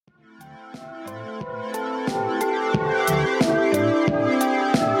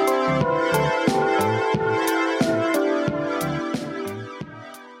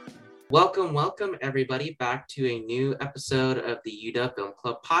Welcome everybody back to a new episode of the UW Film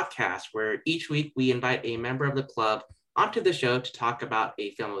Club podcast, where each week we invite a member of the club onto the show to talk about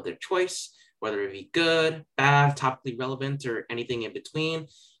a film of their choice, whether it be good, bad, topically relevant, or anything in between.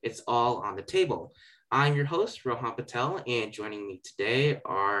 It's all on the table. I'm your host, Rohan Patel, and joining me today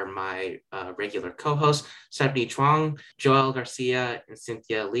are my regular co-hosts, Stephanie Chuang, Joel Garcia, and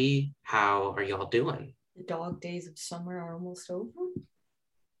Cynthia Lee. How are y'all doing? The dog days of summer are almost over.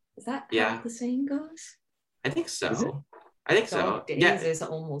 Is that how the saying goes? I think so. Dog days is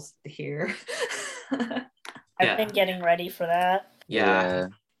almost here. I've been getting ready for that. Yeah.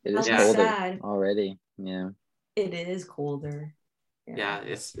 It is colder already. Yeah. It is colder. Yeah,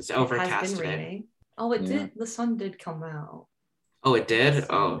 it's overcast today. Raining. Oh, it did. The sun did come out. Oh, it did?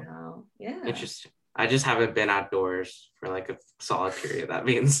 Oh. Yeah. Interesting. I just haven't been outdoors for like a solid period. That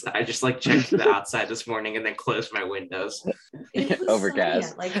means I just checked the outside this morning and then closed my windows.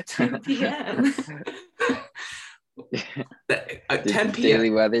 Overcast. At 2 p.m. 10 p.m. Daily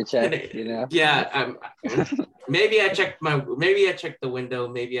weather check, Yeah. Maybe I checked the window.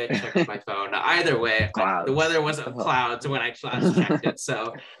 Maybe I checked my phone. Either way, the weather wasn't clouds when I last checked it.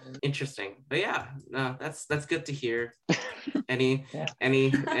 So interesting. But yeah, no, that's good to hear. Any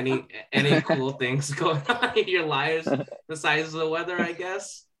cool things going on in your lives besides the weather, I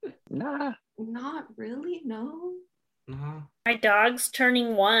guess? Nah. Not really, no. My dog's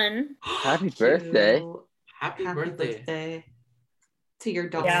turning 1. Happy birthday. Happy birthday to your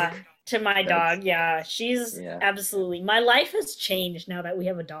dog. Yeah, to my dog. Yeah, she's absolutely. My life has changed now that we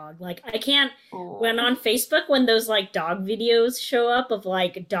have a dog. I can't. When on Facebook, when those dog videos show up of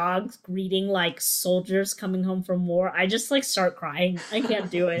dogs greeting soldiers coming home from war, I just start crying. I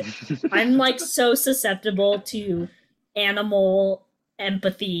can't do it. I'm so susceptible to animal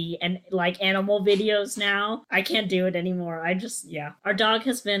empathy and animal videos now. I can't do it anymore. Our dog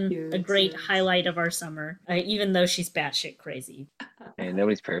has been a great highlight of our summer, even though she's batshit crazy. Hey,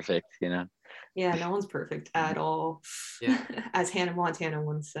 nobody's perfect, Yeah, no one's perfect at all. Yeah. As Hannah Montana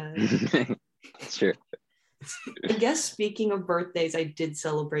once said. It's true. I guess speaking of birthdays, I did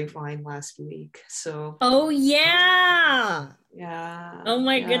celebrate mine last week. So. Oh yeah. Yeah. Oh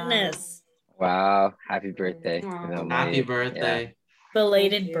my goodness. Wow! Happy birthday! Happy birthday! Yeah.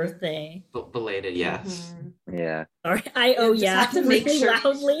 Belated birthday. Belated, yes. Mm-hmm. Yeah. Sorry, have to make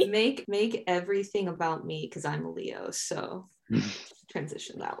loudly. Make everything about me because I'm a Leo, so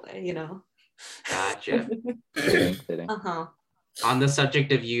transition that way, Gotcha. Fitting. On the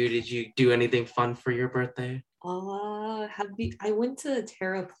subject of you, did you do anything fun for your birthday? I went to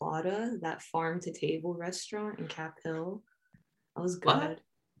Terra Plata, that farm to table restaurant in Cap Hill. That was good.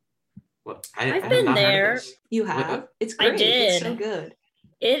 What? I've been there. You have? It's great. I did. It's so good.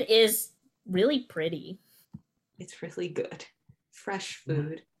 It is really pretty. It's really good. Fresh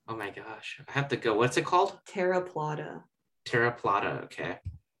food. Oh my gosh. I have to go. What's it called? Terra Plata. Terra Plata. Okay.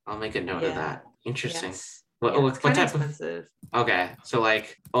 I'll make a note of that. Interesting. Yes. What type expensive. Okay. So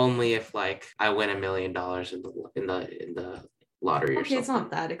only if I win $1 million in the lottery or something. It's not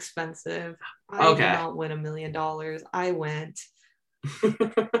that expensive. I did not win $1 million. I went.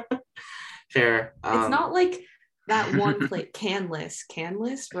 Fair. It's not like that one place,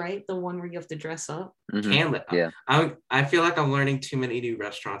 Canlis, right? The one where you have to dress up. Mm-hmm. Canlis. Yeah. I feel like I'm learning too many new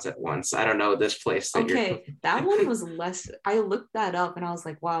restaurants at once. I don't know this place. That one was less. I looked that up and I was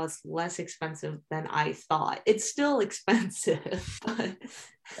like, wow, it's less expensive than I thought. It's still expensive. But...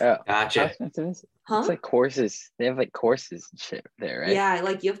 Gotcha. How expensive is it? It's courses. They have courses and shit there, right?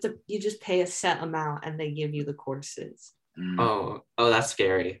 Yeah, you just pay a set amount and they give you the courses. Oh, that's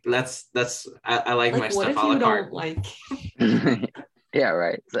scary. I like my stuff a la carte. Yeah,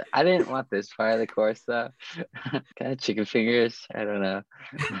 right. So I didn't want this part of the course though. Kind of chicken fingers. I don't know.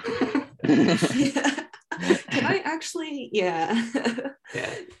 Can I actually? Yeah.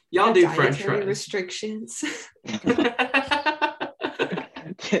 Yeah. Y'all do French fries. Restrictions.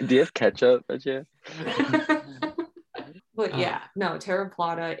 Do you have ketchup? But no, Terra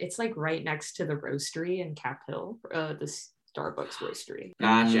Plata, it's like right next to the roastery in Cap Hill, the Starbucks roastery.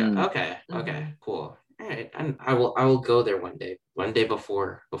 Gotcha. Okay, cool. All right, and I will go there one day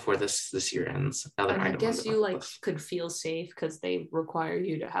before this year ends. I guess you could feel safe because they require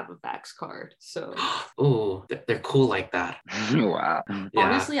you to have a Vax card. So oh, they're cool like that. Wow. Yeah.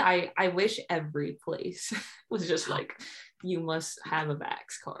 Honestly, I wish every place was just you must have a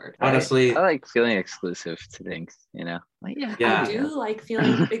Vax card. Honestly, I like feeling exclusive to things, you know? Like, yeah. Yeah. I do like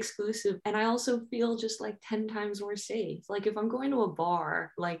feeling exclusive, and I also feel just like 10 times more safe. Like if I'm going to a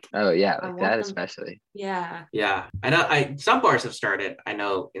bar, like Oh yeah, I like want that them- especially. yeah. Yeah, I know. Some bars have started. I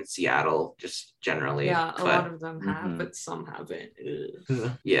know in Seattle, just generally. Yeah, a but, lot of them have, Mhm. but some haven't.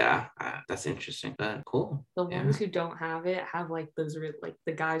 Ugh. Yeah, that's interesting. But cool. The Yeah. ones who don't have it have like those like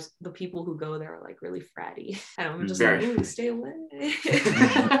the guys, the people who go there are like really fratty, and I'm just Very. like, ooh, stay away.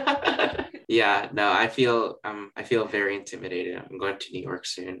 Yeah, no, I feel very intimidated. I'm going to New York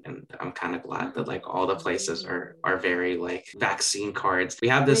soon, and I'm kind of glad that like all the places are very like vaccine cards. We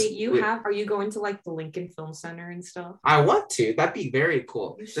have this. Wait, are you going to like the Lincoln Film Center and stuff? I want to. That'd be very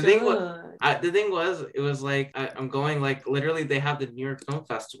cool. You The thing should. was, it was like I'm going like literally they have the New York Film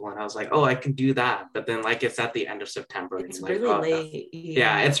Festival, and I was like, oh, I can do that. But then like it's at the end of September. It's and, like, really oh, late.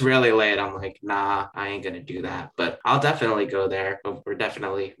 Yeah, it's really late. I'm like, nah, I ain't gonna do that. But I'll definitely go there. We're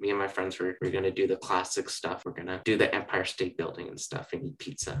definitely, me and my friends, we're gonna do the classic stuff. We're gonna do the Empire State Building and stuff and eat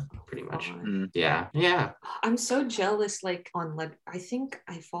pizza, pretty much. Fun. Yeah. I'm so jealous. Like I think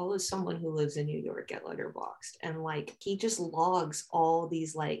I follow someone who lives in New York at Letterboxd, and like he just logs all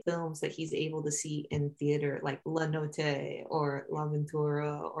these like films that he's able to see in theater, like La Notte or La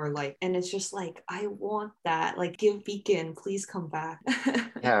Ventura, or like, and it's just like I want that. Like, give Beacon, please come back.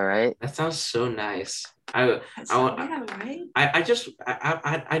 Yeah, right. That sounds so nice. Yeah, right.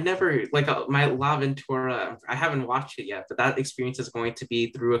 I never like my La Ventura. I haven't watched it yet, but that experience is going to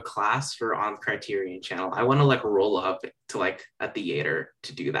be through a class for on Criterion Channel. I want to like roll up to like a theater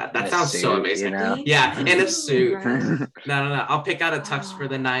to do that. That sounds so amazing. You know? Yeah, in a suit. Right? No. I'll pick out a tux for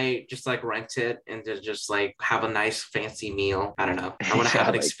the night, just like rent it and just like have a nice fancy meal. I don't know. I want to have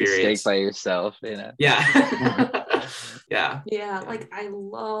an like experience. Steak by yourself, you know. Yeah. Yeah, like I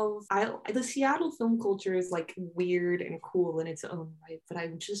love the Seattle film culture is like weird and cool in its own right, but I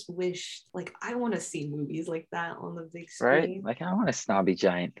just wish like I want to see movies like that on the big screen. Right? Like I want a snobby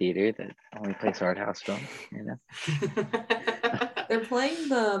giant theater that only plays art house films, you know. They're playing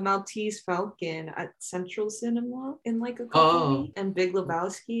the Maltese Falcon at Central Cinema in like a couple weeks, and Big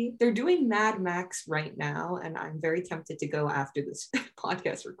Lebowski. They're doing Mad Max right now, and I'm very tempted to go after this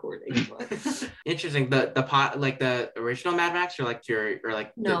podcast recording. But... Interesting. The original Mad Max, or like Fury, or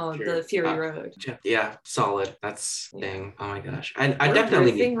like the Fury Road. Yeah, solid. That's thing. Oh my gosh, I We're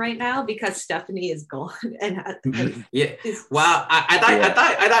definitely need right now because Stephanie is gone and yeah. Wow,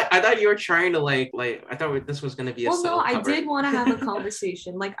 I thought you were trying to like I thought this was gonna be a no, I cover. did want to have a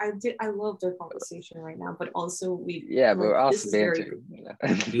conversation. Like I love their conversation right now, but also but we're also bantering.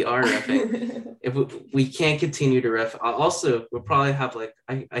 We are riffing. If we can't continue to riff, we'll probably have like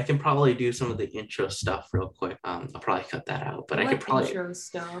I can probably do some of the intro stuff real quick. I'll probably cut that out, but I could probably intro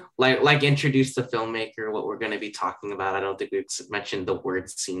stuff like introduce the filmmaker, what we're going to be talking about. I don't think we've mentioned the word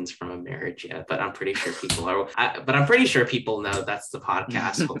scenes from a marriage yet, but I'm pretty sure people are. But I'm pretty sure people know that's the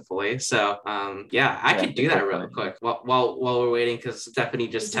podcast. Hopefully, so I could do that real quick while we're waiting, because Stephanie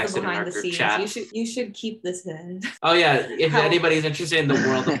just texted in our group chat. You should keep this in. Oh yeah, if anybody's interested in the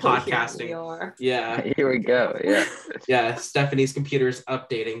world of podcasting, yeah, here we go. Yeah. Stephanie's computer is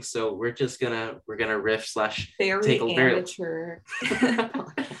updating, so we're gonna riff / take a amateur.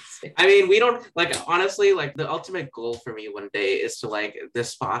 I mean, we don't like, honestly, like the ultimate goal for me one day is to like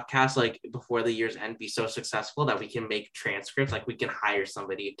this podcast, like before the year's end, be so successful that we can make transcripts, like we can hire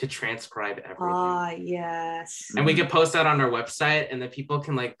somebody to transcribe everything. Yes. And we can post that on our website, and then people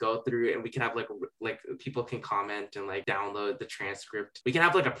can like go through, and we can have like people can comment and like download the transcript. We can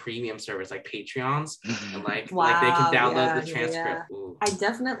have like a premium service like Patreons, and like they can download the transcript.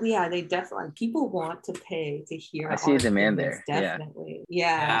 Yeah. They definitely people want to pay to hear. I see a demand there. Definitely.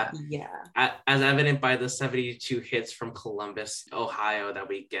 Yeah. As evident by the 72 hits from Columbus, Ohio that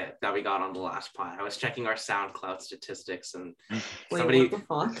we got on the last pod. I was checking our SoundCloud statistics, and somebody, what the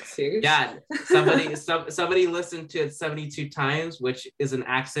fuck? Seriously? Yeah, somebody listened to it 72 times, which is an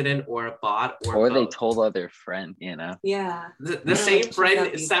accident or a bot or they told other friend, you know. Yeah. The same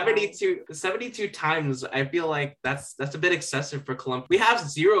friend 72 times. I feel like that's a bit excessive for Columbus. We have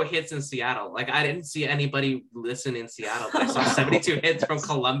 0 hits in Seattle. Like I didn't see anybody listen in Seattle, but I saw 72 hits from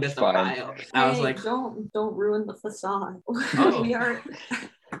Columbus, Ohio. I was like, don't ruin the facade. Oh.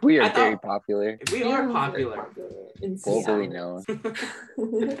 We are very popular. We are popular. in Fully Seattle.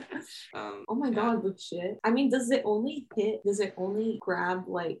 known. Oh my god, legit. I mean, does it only grab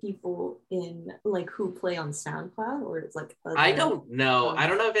like people in like who play on SoundCloud, or it's like I don't know. I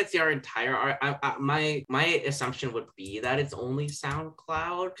don't know if it's your entire my assumption would be that it's only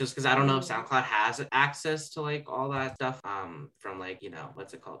SoundCloud, just because I don't know if SoundCloud has access to like all that stuff from like, you know,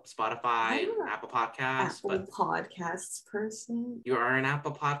 what's it called, Spotify and Apple Podcasts. Podcasts person. You are an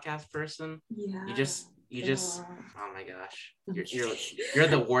Apple Podcast person? Yeah. You just oh my gosh, you're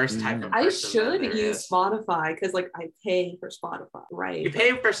the worst type of person. I should use Spotify because like I pay for Spotify, right? You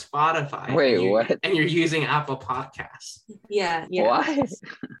pay for Spotify. Wait, what? And you're using Apple Podcasts. Yeah. Why?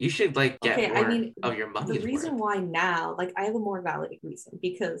 You should like get more of your money. The reason why now, like I have a more valid reason,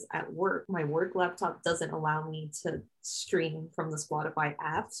 because at work, my work laptop doesn't allow me to stream from the Spotify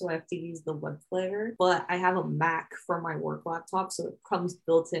app, so I have to use the web player. But I have a Mac for my work laptop, so it comes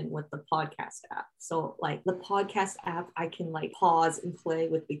built in with the podcast app. So like the podcast app, I can like pause and play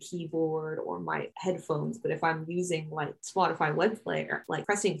with the keyboard or my headphones. But if I'm using like Spotify web player, like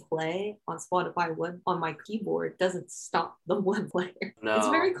pressing play on Spotify web on my keyboard doesn't stop the web player. No. It's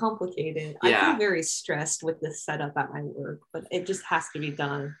very complicated. Yeah. I feel very stressed with this setup at my work, but it just has to be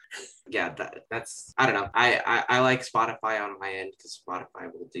done. Yeah, that's I don't know. I like Spotify on my end because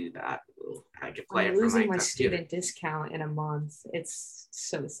Spotify will do that. I can play I'm losing my student discount in a month. It's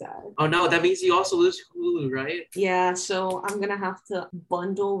so sad. Oh no, that means you also lose Hulu, right? Yeah, so I'm gonna have to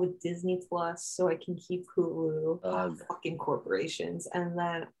bundle with Disney Plus so I can keep Hulu. Fucking corporations. And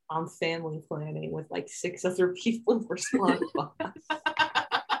then I'm family planning with like 6 other people for Spotify.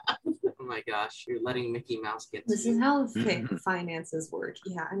 Oh my gosh, you're letting Mickey Mouse get this is how finances work.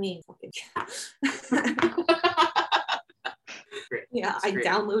 Yeah, I mean, fucking. Great. Yeah, I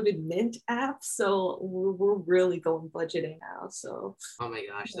downloaded Mint app, so we're really going budgeting now. So. Oh my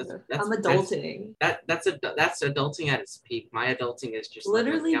gosh, that's I'm adulting. That's adulting at its peak. My adulting is just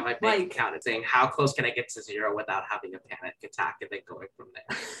literally looking at my bank account and saying, how close can I get to zero without having a panic attack, and then going from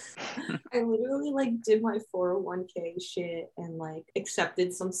there. I literally like did my 401k shit and like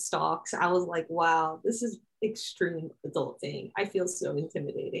accepted some stocks. I was like, wow, this is extreme adulting. I feel so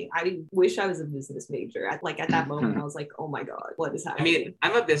intimidating. I wish I was a business major. At that moment, I was like, oh my god, what is happening? I mean,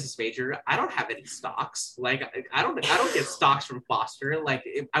 I'm a business major. I don't have any stocks. Like, I don't get stocks from Foster. Like,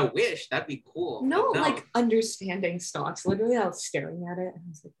 I wish, that'd be cool. No, like understanding stocks. Literally, I was staring at it and I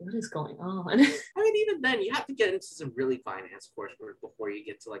was like, what is going on? I mean, even then, you have to get into some really finance coursework before you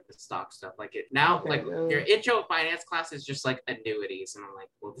get to like the stock stuff. Like it now, okay, like really? Your intro finance class is just like annuities, and I'm like,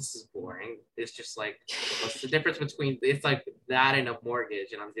 well, this is boring. It's just like, what's the difference between it's like that and a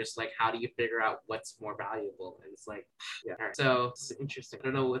mortgage? And I'm just like, how do you figure out what's more valuable? And it's like, yeah. All right. So this is interesting. I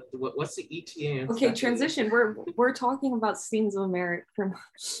don't know what's the ETA. Okay, transition. We're talking about scenes of a marriage from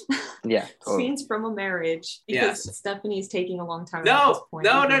scenes from a marriage because Stephanie's taking a long time. No,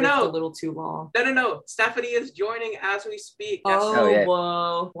 a little too long. No. Stephanie is joining as we speak.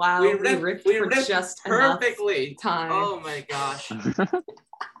 Whoa! Wow, we ripped for just perfectly enough time. Oh my gosh.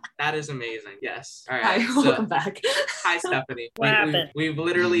 That is amazing. Yes. All right. Hi, welcome back. Hi, Stephanie. We've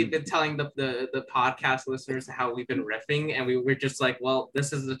literally been telling the podcast listeners how we've been riffing, and we were just like, well,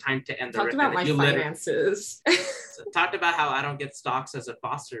 this is the time to end the riff. Talked about my finances. Talked about how I don't get stocks as a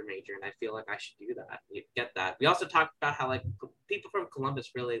Foster major, and I feel like I should do that. You get that. We also talked about how like people from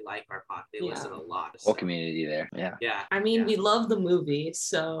Columbus really like our podcast. They listen a lot. Whole community there. Yeah. Yeah. I mean, we love the movie,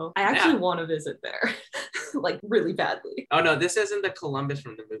 so I actually want to visit there, like really badly. Oh no, this isn't the Columbus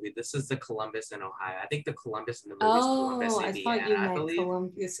from the movie. This is the Columbus in Ohio. I think the Columbus in the movie is Columbus, Indiana. I thought you meant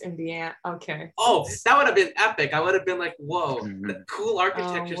Columbus, Indiana. Okay. Oh, that would have been epic. I would have been like, whoa, the cool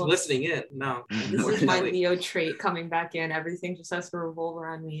architecture's listening in. No. This is my Leo trait coming back in. Everything just has to revolve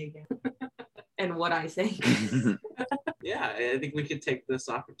around me again. And what I think. Yeah, I think we could take this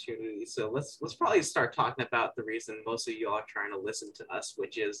opportunity. So let's probably start talking about the reason most of you all are trying to listen to us,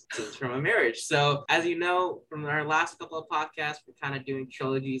 which is Scenes from a Marriage. So as you know, from our last couple of podcasts, we're kind of doing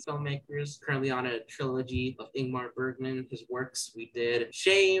trilogies. Filmmakers currently on a trilogy of Ingmar Bergman, his works. We did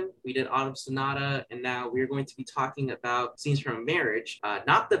Shame, we did Autumn Sonata, and now we're going to be talking about Scenes from a Marriage,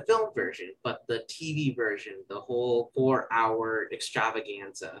 not the film version, but the TV version, the whole 4-hour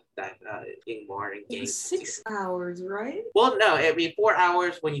extravaganza that Ingmar and gang. 6 hours, right? right? Well, no, it'd be 4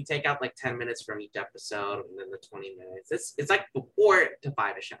 hours when you take out like 10 minutes from each episode and then the 20 minutes. It's like 4 to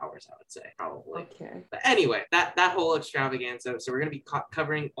 5-ish hours, I would say, probably. Okay. But anyway, that whole extravaganza. So we're going to be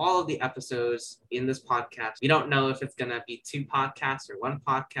covering all of the episodes in this podcast. We don't know if it's going to be 2 podcasts or 1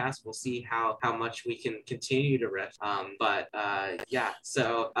 podcast. We'll see how much we can continue to riff. Yeah.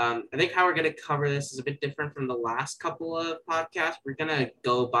 So I think how we're going to cover this is a bit different from the last couple of podcasts. We're going to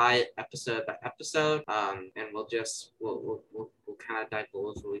go by episode by episode, and we'll kind of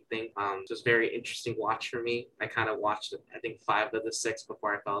divulge what we think. It was a very interesting watch for me. I kind of watched, I think, 5 of the 6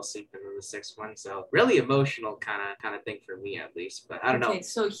 before I fell asleep in the 6th one. So really emotional kind of thing for me, at least. But I don't know. Okay,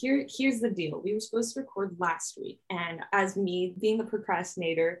 so here's the deal. We were supposed to record last week, and as me being the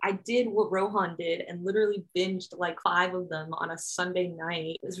procrastinator, I did what Rohan did and literally binged like 5 of them on a Sunday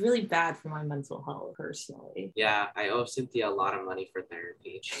night. It was really bad for my mental health, personally. Yeah, I owe Cynthia a lot of money for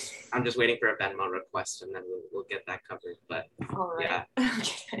therapy. I'm just waiting for a Venmo request, and then we'll get that covered. But all right. Yeah.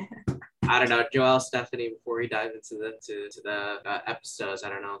 Okay. I don't know, Joel, Stephanie, before we dive into the episodes, I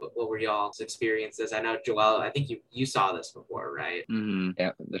don't know, but what were y'all's experiences? I know, Joel, I think you saw this before, right? Mm-hmm.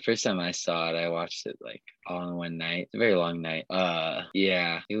 Yeah, the first time I saw it, I watched it like all in one night. It's a very long night.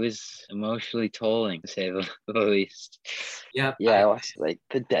 Yeah, it was emotionally tolling, to say the least. Yeah. Yeah, I watched like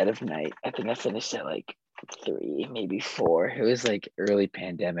the dead of night. I think I finished at like 3, maybe 4. It was like early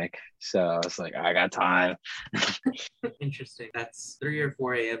pandemic, so I was like, I got time. Interesting. That's 3 or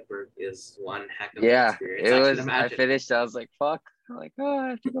 4 a.m. is one heck of an experience. It was. I finished. I was like, fuck. I'm like, oh, I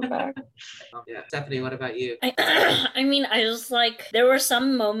have to go back. Yeah, Stephanie, what about you? I mean, I was like, there were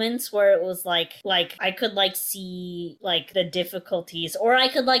some moments where it was like I could like see like the difficulties, or I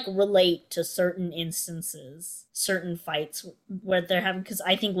could like relate to certain instances, certain fights where they're having, because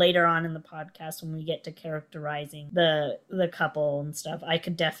I think later on in the podcast when we get to characterizing the couple and stuff, I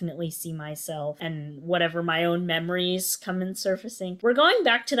could definitely see myself and whatever my own memories come in surfacing. We're going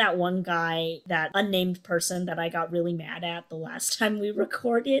back to that one guy, that unnamed person that I got really mad at the last time we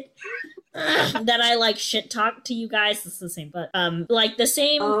recorded. That I like shit talk to you guys. It's the same, but like the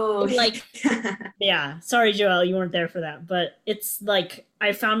same. Oh. Like yeah. Sorry, Joelle, you weren't there for that, but it's like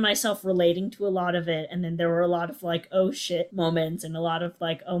I found myself relating to a lot of it, and then there were a lot of like oh shit moments and a lot of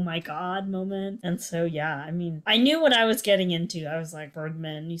like oh my god moments, and so yeah. I mean, I knew what I was getting into. I was like,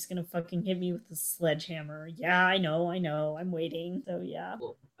 Bergman, he's gonna fucking hit me with the sledgehammer. Yeah, I know. I'm waiting. So yeah.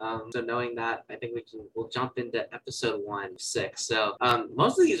 Cool. So knowing that, I think we'll jump into episode 1, 6. So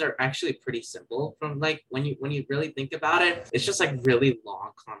most of these are actually pretty simple. From like when you really think about it, it's just like really long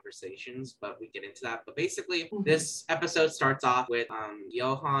conversations, but we get into that. But basically, this episode starts off with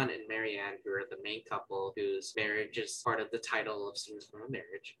Johan and Marianne, who are the main couple whose marriage is part of the title of Scenes from a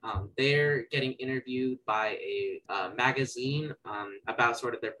Marriage. They're getting interviewed by a magazine about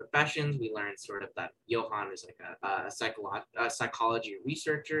sort of their professions. We learn sort of that Johan is like a psychology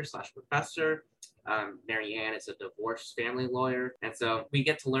researcher / professor. Marianne is a divorced family lawyer, and so we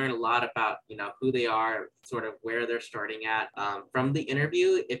get to learn a lot about who they are, sort of where they're starting at. From the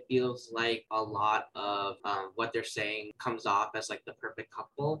interview, it feels like a lot of what they're saying comes off as like the perfect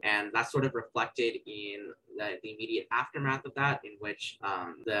couple, and that's sort of reflected in the immediate aftermath of that, in which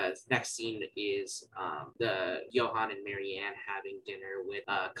the next scene is the Johan and Marianne having dinner with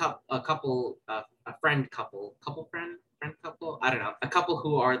a friend couple, I don't know, a couple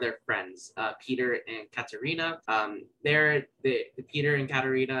who are their friends, Peter and Katerina. Peter and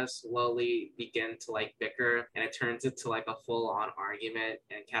Katerina slowly begin to like bicker, and it turns into like a full-on argument,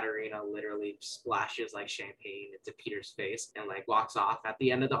 and Katerina literally splashes like champagne into Peter's face and like walks off at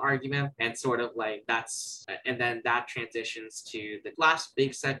the end of the argument, and sort of like and then that transitions to the last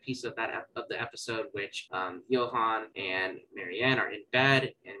big set piece of the episode, which Johan and Marianne are in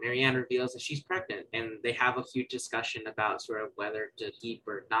bed, and Marianne reveals that she's pregnant, and they have a huge discussion about sort of whether to keep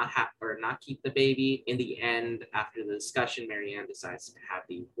or not keep the baby. In the end, after the discussion, Marianne decides to have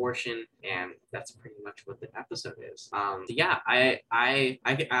the abortion, and that's pretty much what the episode is. Yeah,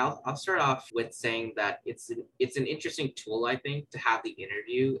 I'll start off with saying that it's an interesting tool, I think, to have the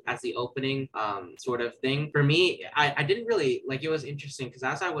interview as the opening sort of thing. For me, I didn't really like. It was interesting because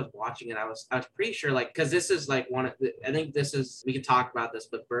as I was watching it, I was pretty sure, like, because this is like I think this is, we can talk about this,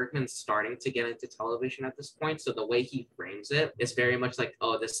 but Bergman's starting to get into television at this point, so the way he frames it is very much like,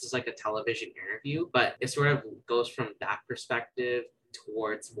 oh, this is like a television interview, but it sort of goes from that perspective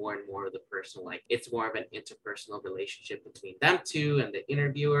towards more and more of the personal, like it's more of an interpersonal relationship between them two and the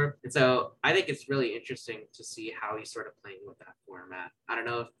interviewer. And so I think it's really interesting to see how he's sort of playing with that format. I don't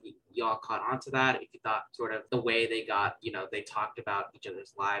know if y'all caught on to that, if you thought sort of the way they got, they talked about each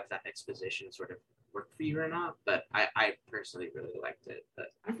other's lives, that exposition sort of work for you or not, but I personally really liked it. But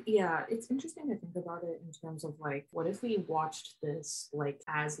yeah, it's interesting to think about it in terms of like, what if we watched this like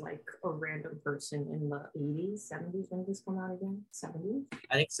as like a random person in the 80s, 70s? When did this come out again? 70s?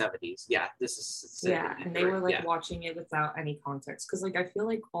 I think 70s. Yeah, this is yeah, and they were like watching it without any context, because like I feel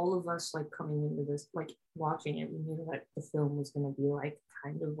like all of us like coming into this, like watching it, we knew that the film was going to be like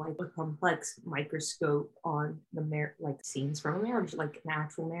kind of like a complex microscope on the like scenes from a marriage, like an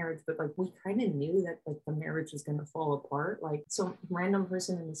actual marriage, but like we kind of knew that like the marriage was going to fall apart. Like some random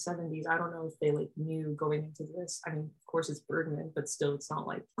person in the 70s, I don't know if they like knew going into this. I mean, of course it's Bergman, but still it's not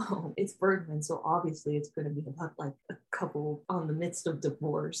like, oh, it's Bergman, so obviously it's going to be about like a couple on the midst of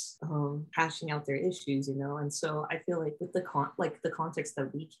divorce, hashing out their issues, you know. And so I feel like with the context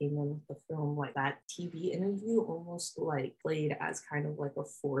that we came in with the film, like that TV interview almost like played as kind of like a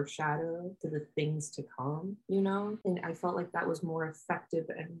foreshadow to the things to come, you know. And I felt like that was more effective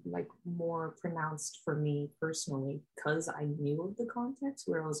and like more pronounced for me personally, because I knew of the context,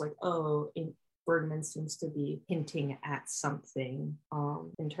 where I was like, oh, Bergman seems to be hinting at something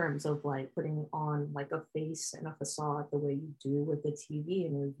in terms of like putting on like a face and a facade the way you do with a TV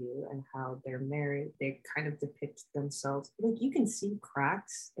interview, and how they're married. They kind of depict themselves. Like you can see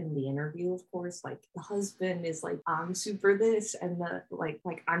cracks in the interview, of course. Like the husband is like, I'm super this, and the like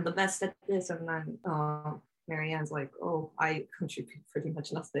I'm the best at this, and then Marianne's like, oh, I contribute pretty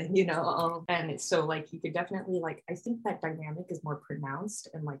much nothing, you know. And it's so like you could definitely like, I think that dynamic is more pronounced,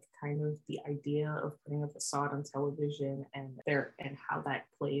 and like kind of the idea of putting a facade on television and how that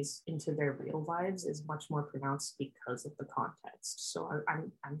plays into their real lives is much more pronounced because of the context. So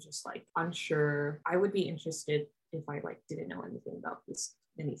I'm just like unsure. I would be interested if I like didn't know anything about this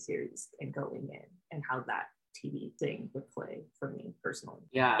miniseries and going in, and how that TV thing would play for me personally.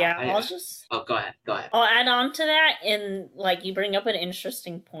 Yeah. Go ahead. I'll add on to that, and like you bring up an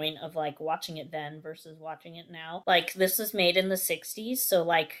interesting point of like watching it then versus watching it now. Like this was made in the 60s, so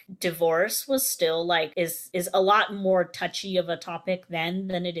like divorce was still like is a lot more touchy of a topic then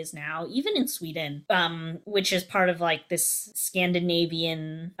than it is now, even in Sweden, which is part of like this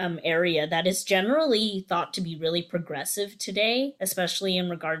Scandinavian area that is generally thought to be really progressive today, especially in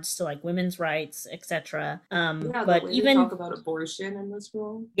regards to like women's rights, etc. But even talk about abortion in this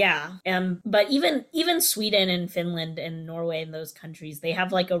film. Yeah. But even Sweden and Finland and Norway and those countries, they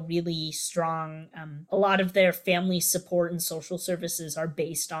have like a really strong a lot of their family support and social services are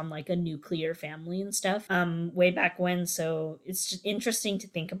based on like a nuclear family and stuff way back when. So it's just interesting to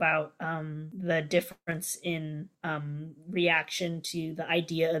think about the difference in reaction to the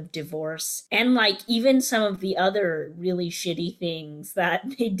idea of divorce, and like even some of the other really shitty things that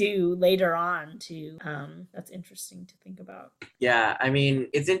they do later on to that's interesting to think about. Yeah, I mean,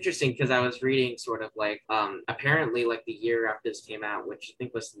 it's interesting because I was reading sort of like apparently like the year after this came out, which I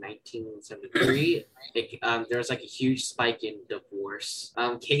think was 1973, there was like a huge spike in divorce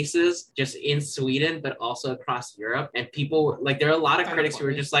cases just in Sweden, but also across Europe. And people like, there are a lot of critics who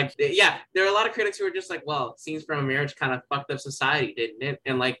were just like, well, Scenes from a Marriage kind of fucked up society, didn't it?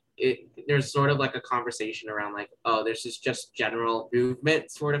 And like there's sort of like a conversation around like, oh, there's this just general movement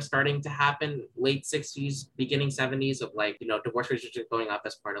sort of starting to happen late 60s, beginning 70s of like, you know, divorce rates are just going up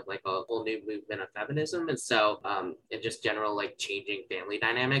as part of like a whole new movement of feminism. And so and just general like changing family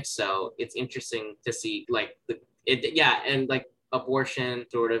dynamics. So it's interesting to see like and like abortion,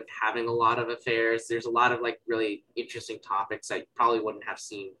 sort of having a lot of affairs. There's a lot of like really interesting topics that you probably wouldn't have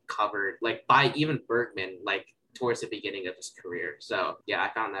seen covered like by even Bergman, like towards the beginning of his career. So yeah,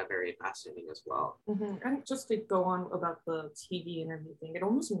 I found that very fascinating as well. Mm-hmm. And just to go on about the TV interview thing, it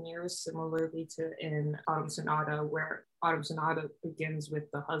almost mirrors similarly to in Autumn Sonata, where Autumn Sonata begins with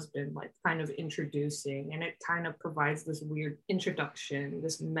the husband like kind of introducing, and it kind of provides this weird introduction,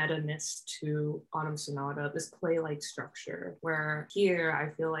 this meta-ness to Autumn Sonata, this play-like structure, where here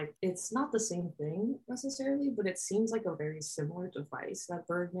I feel like it's not the same thing necessarily, but it seems like a very similar device that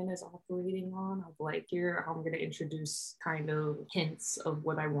Bergman is operating on, of like, here I'm going to introduce kind of hints of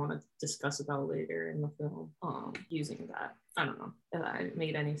what I want to discuss about later in the film, using that. I don't know if that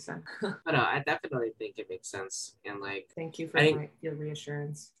made any sense. No, I definitely think it makes sense. And like, thank you for your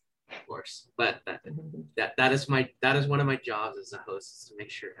reassurance. Of course, but that is one of my jobs as a host, is to make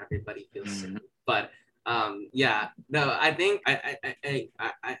sure everybody feels safe. But I think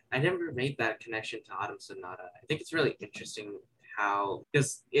I never made that connection to Autumn Sonata. I think it's really interesting how,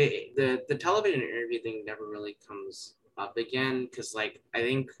 because the television interview thing never really comes up again, because like I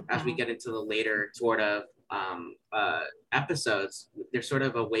think as we get into the later sort of episodes, there's sort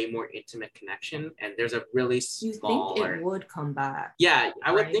of a way more intimate connection, and there's a really small. You think it would come back? Yeah,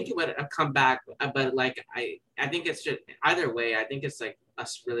 I would think it would come back, but like I think it's just either way. I think it's like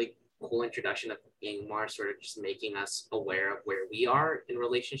us really cool introduction of Ingmar sort of just making us aware of where we are in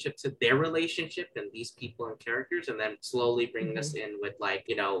relationship to their relationship and these people and characters, and then slowly bringing us in with like,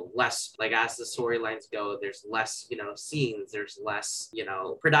 you know, less, like as the storylines go, there's less, you know, scenes, there's less, you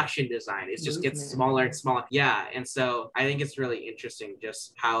know, production design. It just gets smaller and smaller. Yeah. And so I think it's really interesting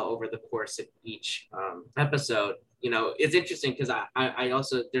just how over the course of each episode, you know, it's interesting because I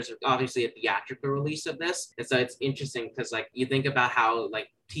also, there's obviously a theatrical release of this. And so it's interesting because like you think about how like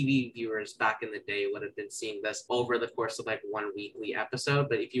TV viewers back in the day would have been seeing this over the course of like one weekly episode.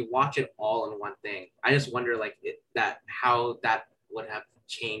 But if you watch it all in one thing, I just wonder like how that would have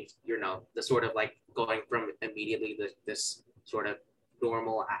changed, you know, the sort of like going from immediately this sort of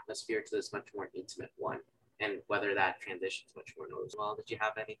normal atmosphere to this much more intimate one, and whether that transitions much more noticeable. Did you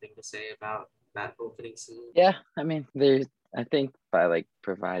have anything to say about that opening scene? Yeah, I mean, I think by like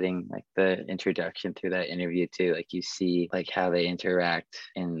providing like the introduction through that interview too, like you see like how they interact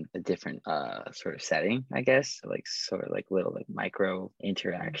in a different sort of setting, I guess, like sort of like little like micro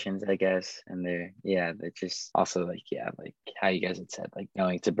interactions, I guess. And they're just also like, like how you guys had said, like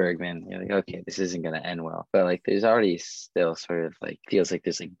going to Bergman, you're like, okay, this isn't gonna end well. But like there's already still sort of like feels like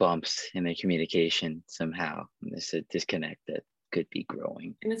there's like bumps in their communication somehow. And there's a disconnect that could be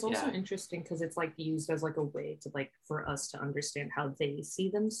growing. And it's also interesting because it's like used as like a way to like for us to understand how they see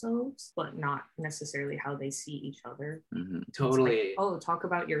themselves, but not necessarily how they see each other. Totally. Like, talk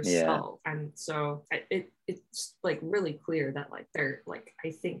about yourself. And so it's like really clear that like they're like,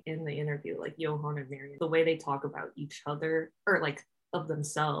 I think in the interview, like Johan and Marianne, the way they talk about each other or like of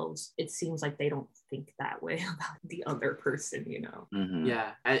themselves, it seems like they don't think that way about the other person, you know.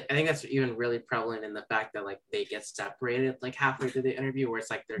 Yeah, I think that's even really prevalent in the fact that like they get separated like halfway through the interview, where it's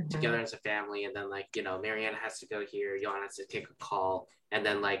like they're together as a family, and then like, you know, Marianne has to go here, Johan has to take a call, and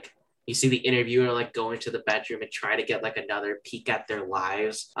then like you see the interviewer like go into the bedroom and try to get like another peek at their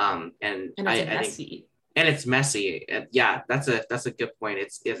lives, and it's messy. And it's messy. And yeah, that's a good point.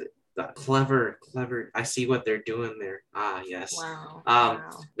 It's clever. I see what they're doing there. Yes. Wow.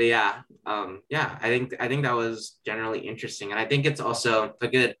 But I think that was generally interesting, and I think it's also a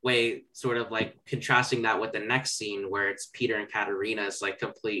good way sort of like contrasting that with the next scene where it's Peter and Katerina's like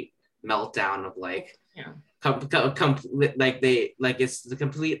complete meltdown of like it's the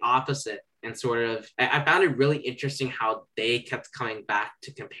complete opposite. And sort of, I found it really interesting how they kept coming back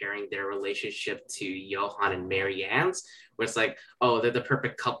to comparing their relationship to Johan and Marianne's, where it's like, oh, they're the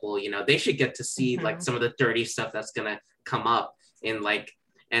perfect couple, you know, they should get to see like some of the dirty stuff that's gonna come up in like,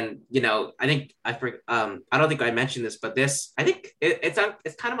 and you know, I think I don't think I mentioned this, but this, I think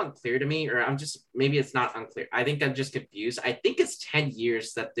it's kind of unclear to me, or maybe it's not unclear. I think I'm just confused. I think it's 10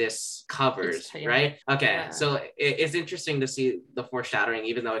 years that this covers, right? Okay, so it's interesting to see the foreshadowing,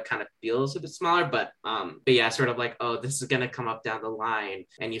 even though it kind of feels a bit smaller, but yeah, sort of like, oh, this is gonna come up down the line,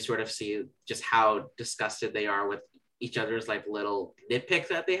 and you sort of see just how disgusted they are with each other's like little nitpicks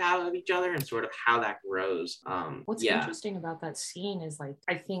that they have of each other, and sort of how that grows. What's interesting about that scene is like,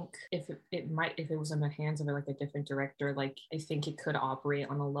 I think if it was in the hands of like a different director, like I think it could operate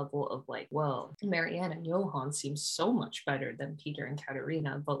on a level of like, well, Marianne and Johan seem so much better than Peter and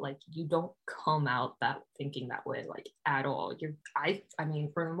Katerina, but like you don't come out that thinking that way like at all. I mean,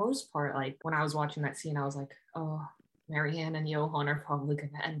 for the most part, like when I was watching that scene, I was like, oh, Marianne and Johan are probably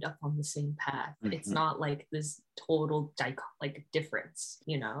going to end up on the same path. It's not like this total difference,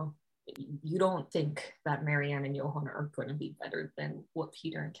 you know? You don't think that Marianne and Johan are going to be better than what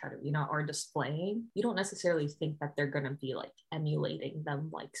Peter and Katerina are displaying. You don't necessarily think that they're going to be like emulating them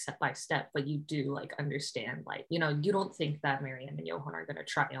like step by step, but you do like understand, like, you know, you don't think that Marianne and Johan are going to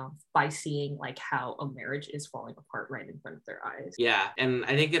triumph by seeing like how a marriage is falling apart right in front of their eyes. Yeah, and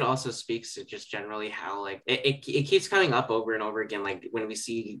I think it also speaks to just generally how like it keeps coming up over and over again, like when we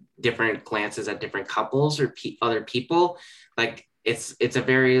see different glances at different couples or other people, like it's a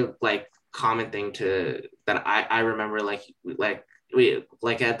very like common thing that I remember like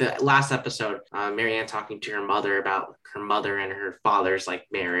at the last episode, Marianne talking to her mother about her mother and her father's like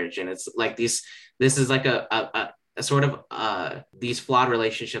marriage, and it's like this is like a sort of these flawed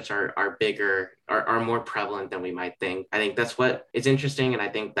relationships are bigger, are more prevalent than we might think. I think that's what is interesting, and I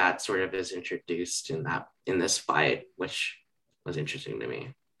think that sort of is introduced in this fight, which was interesting to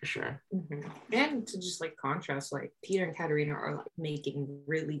me. For sure. And to just like contrast, like Peter and Katerina are like making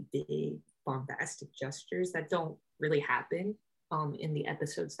really big bombastic gestures that don't really happen in the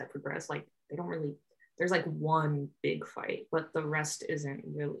episodes that progress. Like they don't really, there's like one big fight, but the rest isn't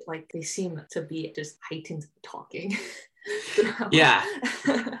really, like they seem to be just heightened talking. Yeah.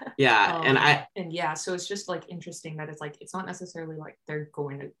 Yeah. So it's just like interesting that it's like it's not necessarily like they're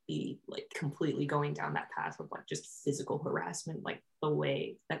going to be like completely going down that path of like just physical harassment, like the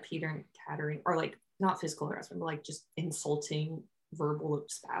way that Peter and Katerina are, like not physical harassment, but like just insulting verbal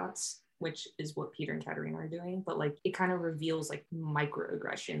spouts, which is what Peter and Katerina are doing. But like it kind of reveals like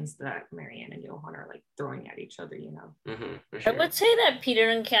microaggressions that Marianne and Johan are like throwing at each other, you know. Mm-hmm, for sure. I would say that Peter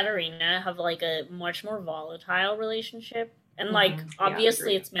and Katerina have like a much more volatile relationship. And like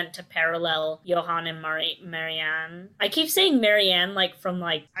obviously it's meant to parallel Johan and Marianne. I keep saying Marianne like from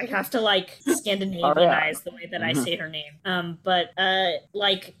like I have to like Scandinavianize the way that I say her name. But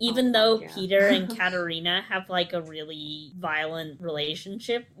like even though Peter and Katerina have like a really violent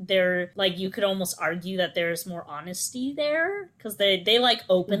relationship, they're like you could almost argue that there's more honesty there because they like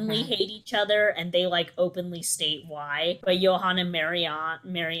openly hate each other and they like openly state why. But Johan and Marianne,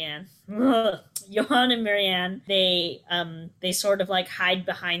 they sort of like hide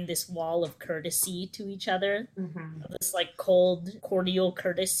behind this wall of courtesy to each other, this like cold, cordial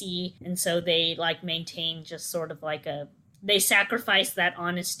courtesy, and so they like maintain just sort of like they sacrifice that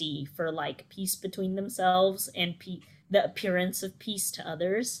honesty for like peace between themselves and the appearance of peace to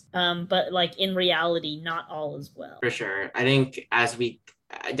others, but like in reality, not all is well. For sure, I think I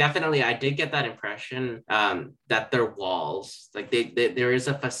did get that impression that their walls, like there's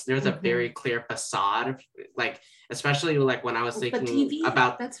a very clear facade, like especially like when I was thinking TV,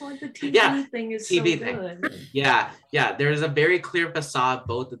 about that's why the TV thing is TV so good. Yeah, there's a very clear facade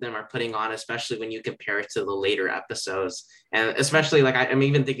both of them are putting on, especially when you compare it to the later episodes, and especially like I'm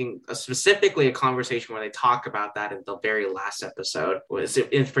even thinking specifically a conversation where they talk about that in the very last episode was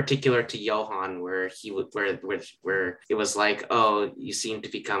in particular to Johan, where he would where it was like, oh, you seem to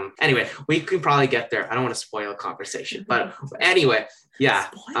become, anyway, we can probably get there. I don't want to spoil a conversation, but anyway, yeah.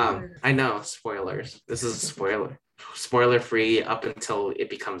 I know, spoilers. This is a spoiler free up until it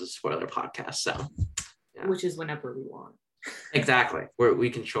becomes a spoiler podcast, so yeah. Which is whenever we want. Exactly, where we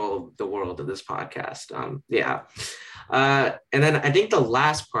control the world of this podcast. And then I think the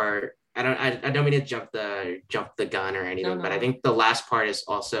last part, I don't mean to jump the gun or anything, but I think the last part is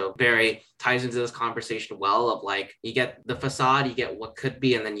also very ties into this conversation well, of like you get the facade, you get what could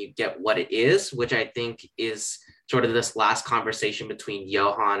be, and then you get what it is, which I think is sort of this last conversation between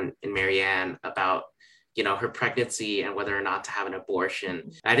Johan and Marianne about, you know, her pregnancy and whether or not to have an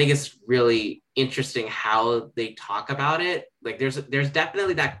abortion. I think it's really interesting how they talk about it. Like there's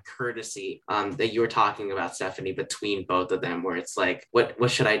definitely that courtesy that you were talking about, Stephanie, between both of them, where it's like, what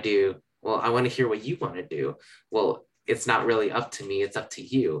should I do? Well, I want to hear what you want to do. Well, it's not really up to me, it's up to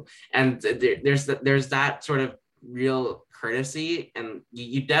you. And there's that sort of real courtesy, and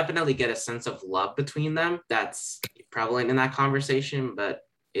you definitely get a sense of love between them that's prevalent in that conversation. But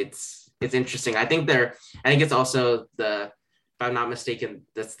it's interesting. I think it's also if I'm not mistaken,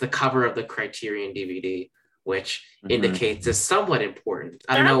 that's the cover of the Criterion DVD, which indicates is somewhat important.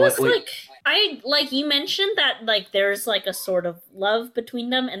 I don't know what like you mentioned that like there's like a sort of love between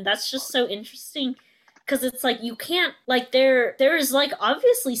them, and that's just so interesting because it's like you can't like there is like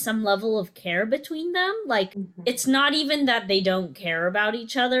obviously some level of care between them. Like it's not even that they don't care about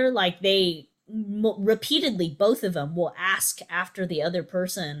each other. Like they repeatedly, both of them will ask after the other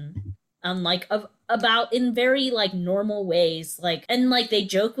person, like about in very like normal ways, like, and like they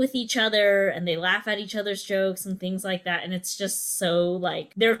joke with each other and they laugh at each other's jokes and things like that, and it's just so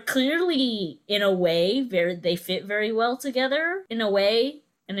like they're clearly in a way they fit very well together in a way.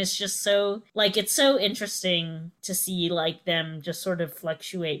 And it's just so like it's so interesting to see like them just sort of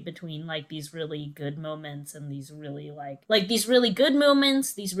fluctuate between like these really good moments and these really like these really good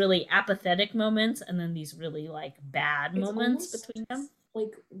moments, these really apathetic moments, and then these really like bad moments between them.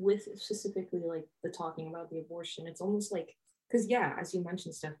 Like with specifically like the talking about the abortion, it's almost like, because as you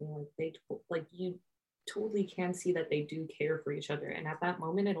mentioned, Stephanie, like you totally can see that they do care for each other, and at that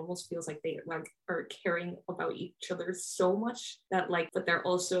moment it almost feels like they like are caring about each other so much that like, but they're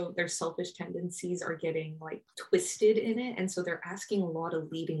also, their selfish tendencies are getting like twisted in it, and so they're asking a lot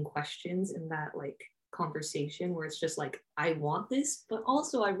of leading questions in that like conversation where it's just like, I want this, but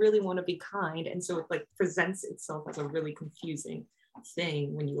also I really want to be kind, and so it like presents itself as a really confusing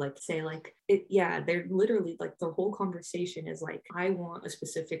thing when you like say like it. They're literally like the whole conversation is like, I want a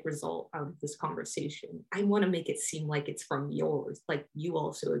specific result out of this conversation, I want to make it seem like it's from yours, like you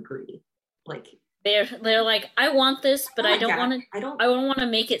also agree. Like they're like, I want this, but I don't want to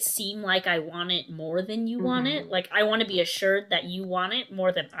make it seem like I want it more than you want it. Like I want to be assured that you want it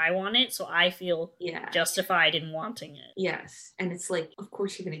more than I want it, so I feel justified in wanting it. Yes. And it's like, of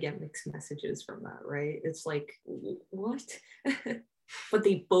course you're gonna get mixed messages from that, right? It's like, what? but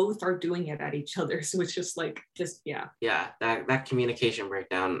they both are doing it at each other. So it's just like, yeah. Yeah, that communication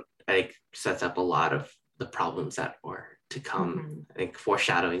breakdown, I think, sets up a lot of the problems that are to come. Mm-hmm. I think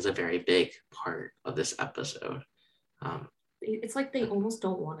foreshadowing is a very big part of this episode. It's like they almost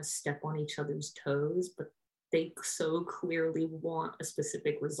don't want to step on each other's toes, but they so clearly want a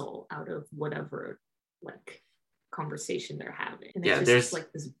specific result out of whatever like conversation they're having. And it's there's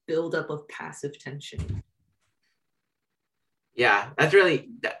like this buildup of passive tension. Yeah, that's really,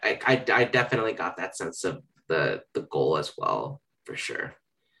 I definitely got that sense of the goal as well, for sure.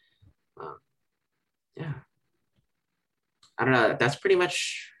 Yeah. I don't know. That's pretty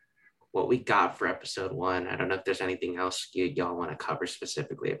much what we got for episode 1. I don't know if there's anything else y'all want to cover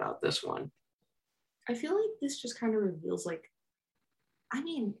specifically about this one. I feel like this just kind of reveals, like, I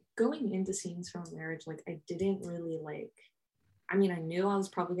mean, going into Scenes from Marriage, like, I didn't really like, I mean, I knew I was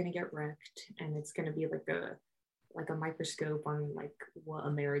probably going to get wrecked and it's going to be like a microscope on like what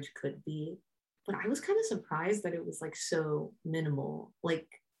a marriage could be. But I was kind of surprised that it was like so minimal. Like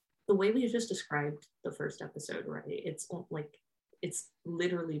the way we just described the first episode, right? It's like, it's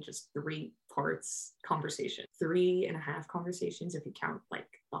literally just 3 parts conversation, 3.5 conversations if you count like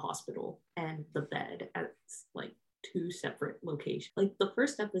the hospital and the bed at like 2 separate locations. Like the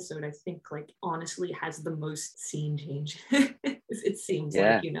first episode, I think, like honestly has the most scene change. It seems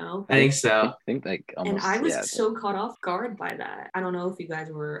like, you know. I think so. I think like almost, and I was so caught off guard by that. I don't know if you guys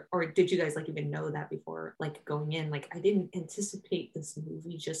were, or did you guys like even know that before, like going in? Like I didn't anticipate this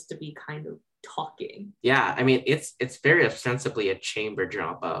movie just to be kind of talking. Yeah, I mean it's very ostensibly a chamber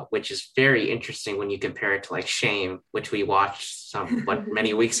drama, which is very interesting when you compare it to like Shame, which we watched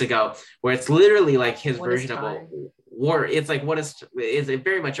many weeks ago, where it's literally like his version of a war. It's like it's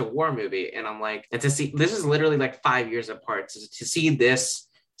very much a war movie, and I'm like, and to see this is literally like 5 years apart. So to see this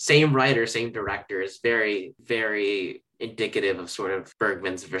same writer, same director is very, very indicative of sort of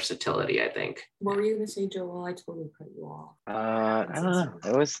Bergman's versatility, I think. What were you gonna say, Joel? I totally cut you off. I don't know.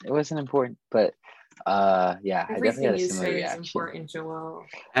 It wasn't important, but yeah, everything I definitely had a similar reaction. Is important, Joel.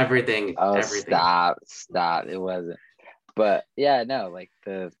 Everything. Stop. It wasn't. But yeah, no, like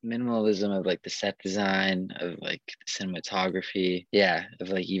the minimalism of like the set design, of like the cinematography, of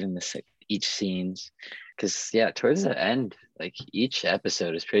like even each scenes, because towards the end, like each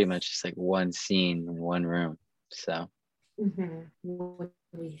episode is pretty much just like one scene in one room. So when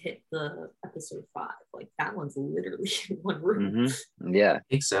we hit the episode 5, like that one's literally in one room. Mm-hmm. Yeah, I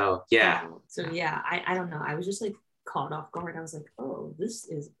think so. Yeah. So yeah, I don't know. I was just like caught off guard. I was like, oh, this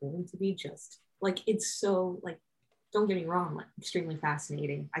is going to be just like, it's so like, don't get me wrong, like extremely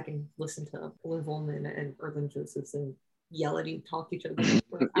fascinating. I can listen to Olin Volman and Erland Josephson yell at each other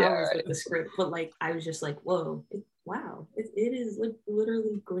for hours with the script, but like I was just like, whoa, it is like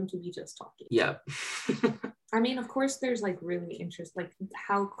literally going to be just talking. Yeah. I mean, of course, there's like really interesting, like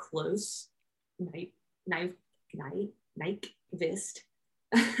how close Nyqvist,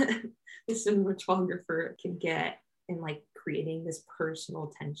 the cinematographer, can get in like creating this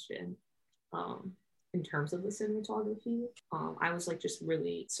personal tension. In terms of the cinematography, I was like just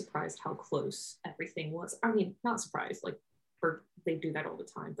really surprised how close everything was. I mean, not surprised, like they do that all the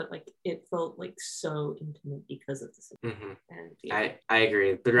time, but like it felt like so intimate because of the cinematography. And I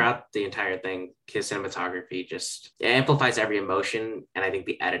agree. Throughout the entire thing, his cinematography just amplifies every emotion, and I think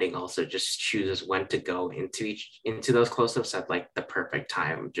the editing also just chooses when to go into those close-ups at like the perfect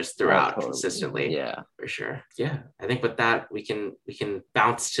time, just throughout consistently. Yeah, for sure. Yeah, I think with that we can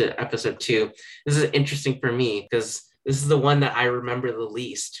bounce to episode 2. This is interesting for me because this is the one that I remember the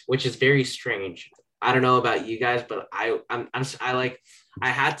least, which is very strange. I don't know about you guys, but I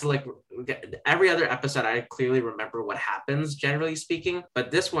had to like every other episode. I clearly remember what happens, generally speaking. But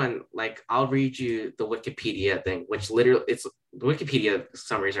this one, like, I'll read you the Wikipedia thing, which literally the Wikipedia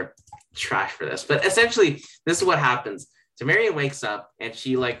summaries are trash for this. But essentially, this is what happens. So Marianne wakes up and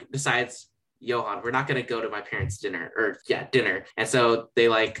she like decides, Johan, we're not gonna go to my parents' dinner. And so they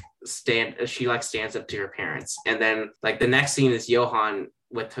like she like stands up to her parents, and then like the next scene is Johan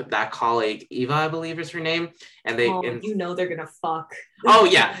with that colleague Eva, I believe is her name, and they're gonna fuck. Oh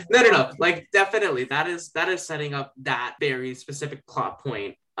yeah, no, like definitely that is setting up that very specific plot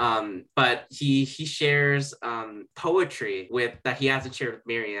point. But he shares poetry that he has to share with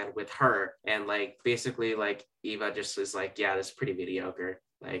Marianne with her, and like basically like Eva just is like, yeah, this is pretty mediocre.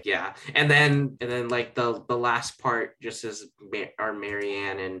 Like, yeah. And then like the last part just is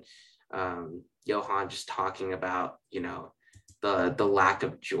Marianne and Johan just talking about, you know, the lack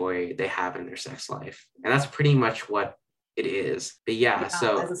of joy they have in their sex life. And that's pretty much what it is. But yeah,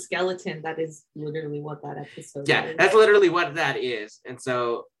 so as a skeleton, that is literally what that episode is. That's literally what that is. And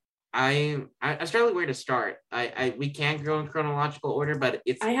so I'm struggling where to start. We can go in chronological order, but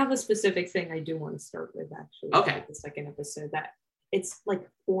I have a specific thing I do want to start with actually. Okay. With the second episode, that it's like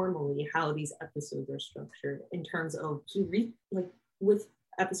formally how these episodes are structured in terms of with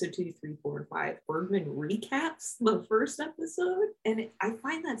episode 2, 3, 4, and 5, Bergman recaps the first episode, and I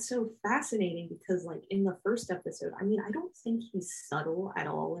find that so fascinating because like in the first episode, I mean, I don't think he's subtle at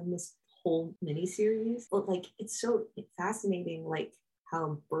all in this whole miniseries, but like it's so fascinating, like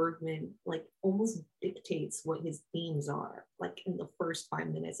how Bergman like almost dictates what his themes are, like in the first 5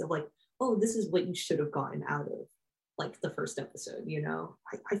 minutes of like, oh, this is what you should have gotten out of like the first episode, you know.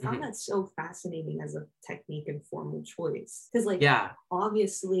 I found that so fascinating as a technique and formal choice because like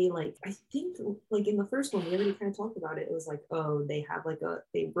obviously like I think like in the first one we already kind of talked about it. It was like, oh, they have like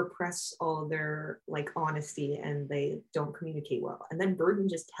they repress all their like honesty and they don't communicate well, and then Bergman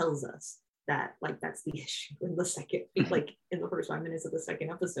just tells us that like that's the issue in the second like in the first 5 minutes of the second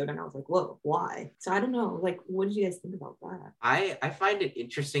episode, and I was like, whoa, why? So I don't know, like what did you guys think about that? I find it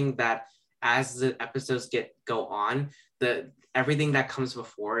interesting that as the episodes go on, everything that comes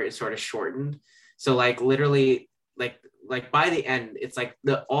before is sort of shortened. So like literally like by the end, it's like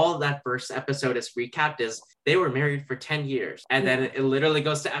all that first episode is recapped as they were married for 10 years. And then it literally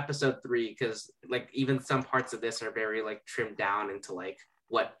goes to episode 3 because like even some parts of this are very like trimmed down into like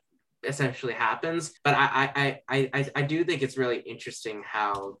what essentially happens. But I do think it's really interesting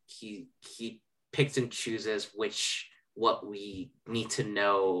how he picks and chooses what we need to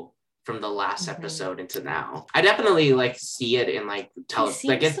know from the last episode into now. I definitely like see it in like he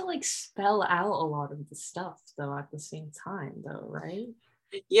seems to like spell out a lot of the stuff though at the same time though, right?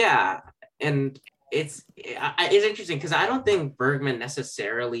 Yeah, and it's interesting because I don't think Bergman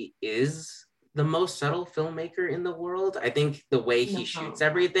necessarily is the most subtle filmmaker in the world. I think the way he shoots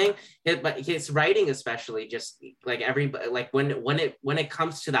everything, but his writing especially, just like everybody, like when it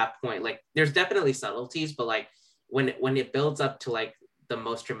comes to that point, like there's definitely subtleties, but like when it builds up to like the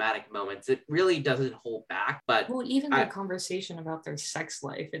most dramatic moments, it really doesn't hold back. But well, even the conversation about their sex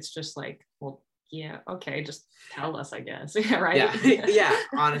life, it's just like, well, yeah, okay, just tell us, I guess. Right? Yeah,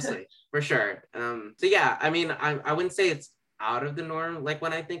 honestly, for sure. So yeah, I mean, I wouldn't say it's out of the norm like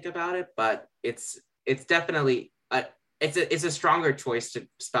when I think about it, but it's definitely it's a stronger choice to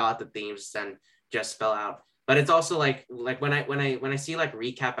spell out the themes than just spell out. But it's also like when I see like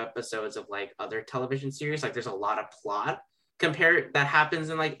recap episodes of like other television series, like there's a lot of plot that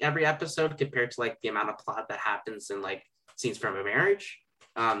happens in like every episode compared to like the amount of plot that happens in like Scenes from a Marriage.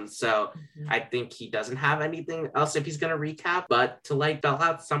 So I think he doesn't have anything else if he's going to recap, but to like spell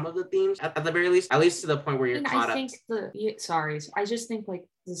out some of the themes at the very least, at least to the point where you're caught up. I just think like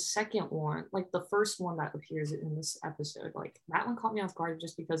the second one, like the first one that appears in this episode, like that one caught me off guard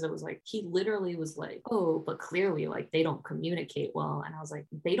just because it was like he literally was like, oh, but clearly like they don't communicate well, and I was like,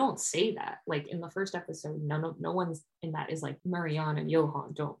 they don't say that. Like in the first episode, no one's in that is like Marianne and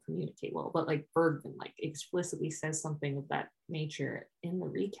Johan don't communicate well, but like Bergman like explicitly says something of that nature in the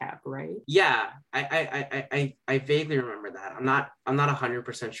recap, right? Yeah, I vaguely remember that. I'm not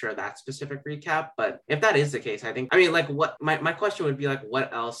 100% sure of that specific recap, but if that is the case, I think, I mean, like what my question would be like,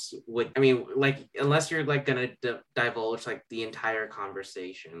 what else would, I mean, like unless you're like gonna divulge like the entire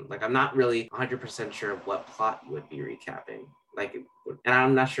conversation, like I'm not really 100% sure of what plot you would be recapping, like, and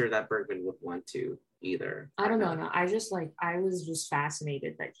I'm not sure that Bergman would want to either. I don't know. No, I was just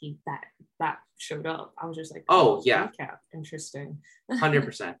fascinated that that showed up. I was just like, oh yeah, recap, interesting.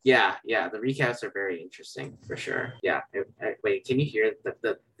 100%. Yeah, the recaps are very interesting for sure. Yeah. Wait, can you hear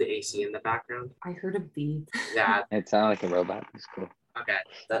the AC in the background? I heard a beep. Yeah, it sounded like a robot. It's cool. Okay,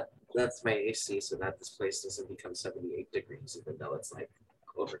 that's my AC, so that this place doesn't become 78 degrees, even though it's like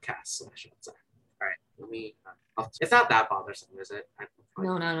overcast / outside. All right, let me. It's not that bothersome, is it?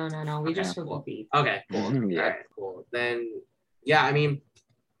 No. We just heard cool. a beep. Okay, cool. Yeah. All right, cool. Then, yeah, I mean,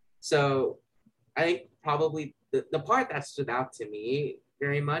 so I think probably the part that stood out to me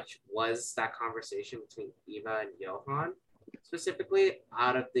very much was that conversation between Eva and Johan, specifically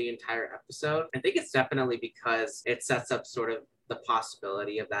out of the entire episode. I think it's definitely because it sets up sort of the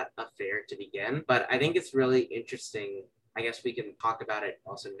possibility of that affair to begin. But I think it's really interesting. I guess we can talk about it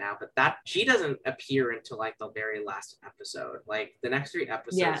also now, but that she doesn't appear until like the very last episode. Like the next 3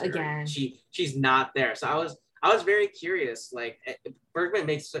 episodes, again, she's not there. So I was very curious. Like Bergman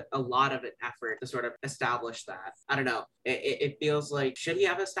makes a lot of an effort to sort of establish that. I don't know. It feels like, should he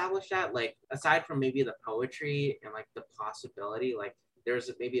have established that? Like aside from maybe the poetry and like the possibility, like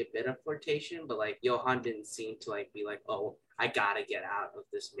there's maybe a bit of flirtation, but like Johan didn't seem to like be like, oh, I gotta get out of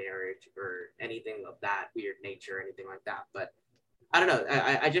this marriage or anything of that weird nature or anything like that. But I don't know.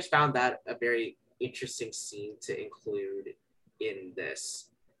 I just found that a very interesting scene to include in this.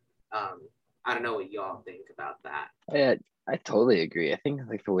 I don't know what y'all think about that. Yeah, I totally agree. I think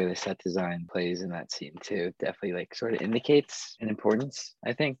like the way the set design plays in that scene too definitely like sort of indicates an importance,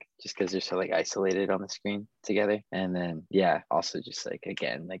 I think, just because they're so like isolated on the screen together. And then yeah, also just like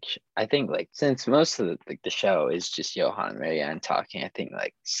again, like I think like since most of the show is just Johan and Marianne talking, I think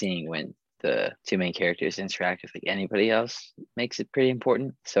like seeing when the two main characters interact with like anybody else makes it pretty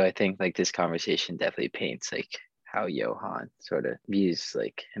important. So I think like this conversation definitely paints like how Johan sort of views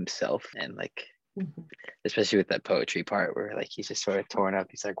like himself and like especially with that poetry part where like he's just sort of torn up.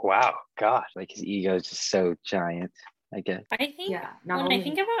 He's like, wow, God, like his ego is just so giant, I guess. I think I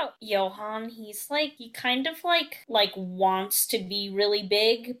think about Johan, he's like he kind of like wants to be really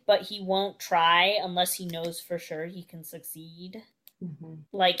big, but he won't try unless he knows for sure he can succeed.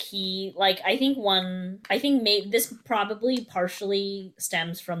 Like he like I think this probably partially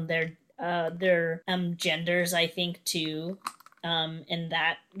stems from their genders, I think, too. In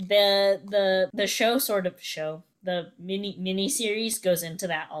that the show the mini series goes into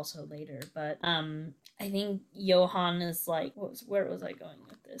that also later, but I think Johan is like where was I going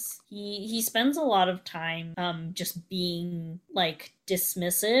with this? He spends a lot of time just being like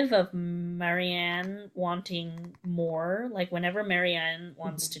dismissive of Marianne wanting more. Like whenever Marianne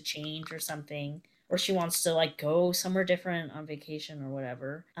wants to change or something, or she wants to like go somewhere different on vacation or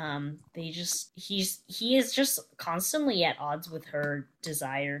whatever, he is just constantly at odds with her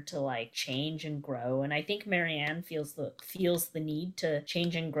desire to like change and grow. And I think Marianne feels the need to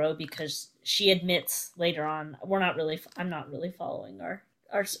change and grow because she admits later on, I'm not really following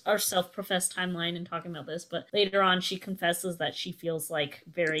our self-professed timeline and talking about this, but later on she confesses that she feels like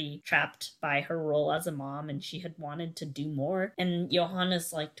very trapped by her role as a mom and she had wanted to do more, and Johan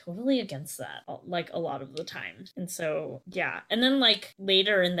is like totally against that like a lot of the time. And so yeah, and then like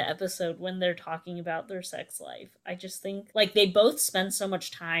later in the episode when they're talking about their sex life, I just think like they both spend so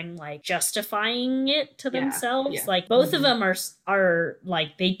much time like justifying it to themselves. Like both of them are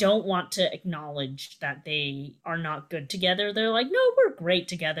like they don't want to acknowledge that they are not good together. They're like, no, we're great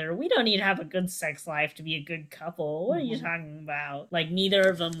together. We don't need to have a good sex life to be a good couple. What are you talking about? Like neither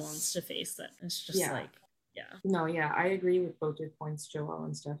of them wants to face that. It's just I agree with both your points, Joelle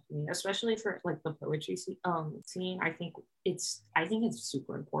and Stephanie, especially for like the poetry scene. I think it's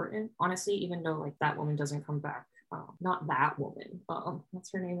super important, honestly, even though like that woman doesn't come back. Not that woman.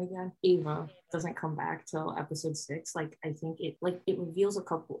 What's her name again? Ava doesn't come back till episode 6. Like I think it reveals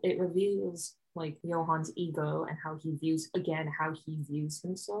like Johan's ego and how he views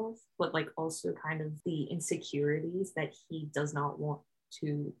himself, but like also kind of the insecurities that he does not want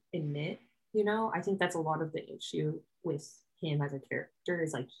to admit. I think that's a lot of the issue with him as a character,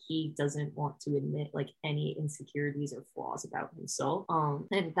 is like he doesn't want to admit like any insecurities or flaws about himself.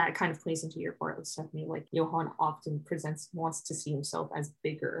 And that kind of plays into your part of Stephanie. Like Johan often wants to see himself as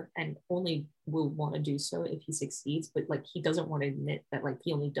bigger and only will want to do so if he succeeds, but like he doesn't want to admit that like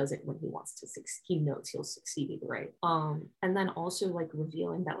he only does it when he wants to succeed. He knows he'll succeed, right? And then also like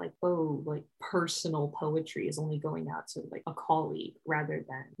revealing that like, oh, like personal poetry is only going out to like a colleague rather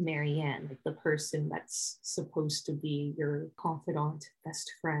than Marianne, like the person that's supposed to be your confidant,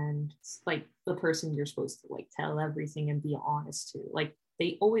 best friend, like the person you're supposed to like tell everything and be honest to. Like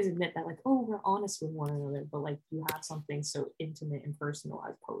they always admit that like, oh, we're honest with one another, but like you have something so intimate and personal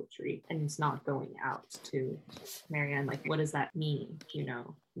as poetry and it's not going out to Marianne. Like what does that mean?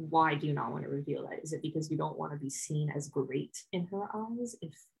 Why do you not want to reveal that? Is it because you don't want to be seen as great in her eyes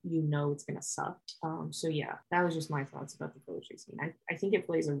if you know it's gonna suck? So yeah, that was just my thoughts about the poetry scene. I think it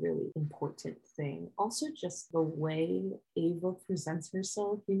plays a really important thing. Also just the way Ava presents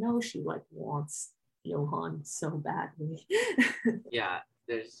herself, she like wants Johan so badly. Yeah,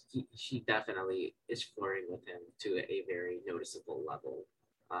 she definitely is flirting with him to a very noticeable level.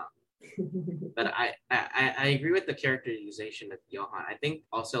 But I agree with the characterization of Johan. I think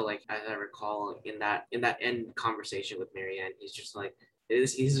also like as I recall in that end conversation with Marianne, he's just like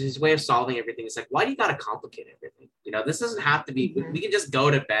his way of solving everything is like, why do you gotta complicate everything? This doesn't have to be. We can just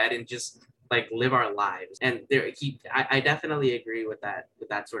go to bed and just like live our lives. And I definitely agree with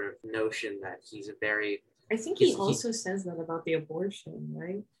that sort of notion that he's a very. I think he also says that about the abortion,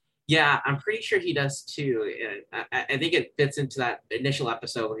 right? Yeah, I'm pretty sure he does too. I think it fits into that initial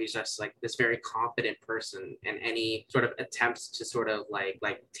episode where he's just like this very confident person, and any sort of attempts to sort of like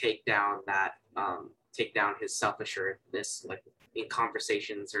take down his self-assuredness, like in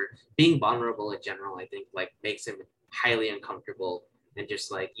conversations or being vulnerable in general, I think like makes him highly uncomfortable, and just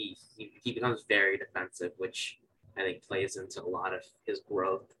like he becomes very defensive, which I think plays into a lot of his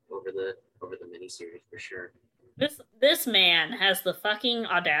growth over the miniseries for sure. This man has the fucking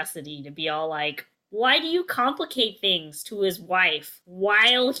audacity to be all like, why do you complicate things to his wife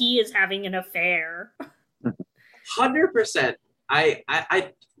while he is having an affair? 100%.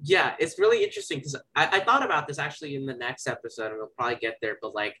 Yeah, it's really interesting because I thought about this actually in the next episode, and we'll probably get there.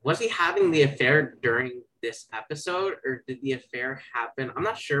 But like, was he having the affair during this episode, or did the affair happen? I'm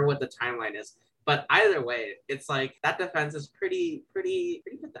not sure what the timeline is, but either way, it's like that defense is pretty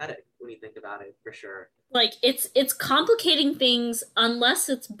pathetic when you think about it, for sure. Like, it's complicating things unless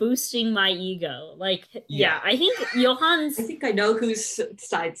it's boosting my ego. Like, yeah, I think Johan's... I think I know whose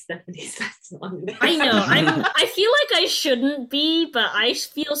side Stephanie's on. I know. I feel like I shouldn't be, but I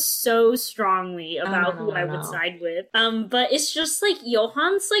feel so strongly about who I would side with. But it's just like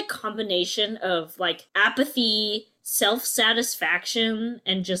Johan's like combination of like apathy, self-satisfaction,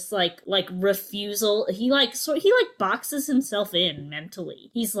 and just like refusal. He boxes himself in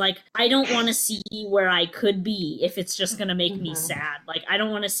mentally. He's like, I don't want to see where I could be if it's just gonna make me sad. Like, I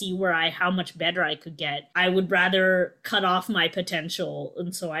don't want to see how much better I could get. I would rather cut off my potential,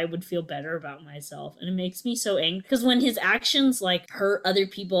 and so I would feel better about myself. And it makes me so angry because when his actions like hurt other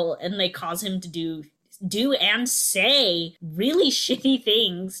people and they cause him to do and say really shitty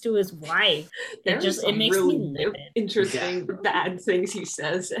things to his wife. It makes really me livid. Interesting bad things he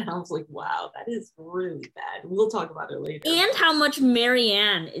says, and I was like, wow, that is really bad. We'll talk about it later. And how much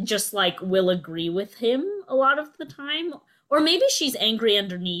Marianne just like will agree with him a lot of the time. Or maybe she's angry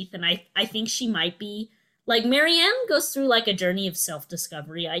underneath, and I think she might be. Like, Marianne goes through like a journey of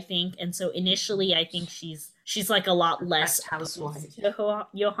self-discovery, I think, and so initially I think she's like a lot less housewife to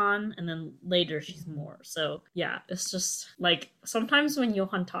Johan, and then later she's more. So yeah, it's just like sometimes when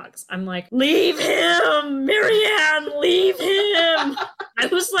Johan talks, I'm like, leave him, Marianne, leave him. I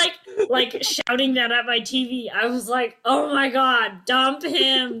was like shouting that at my TV. I was like, oh my god, dump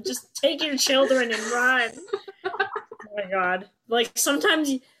him, just take your children and run. Oh my god, like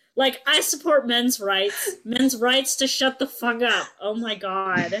sometimes. Like, I support men's rights to shut the fuck up. Oh my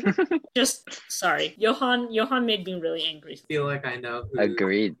god. Just, sorry. Johan made me really angry. I feel like I know who...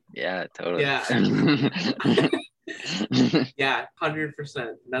 Agreed. Yeah, totally. Yeah. Yeah,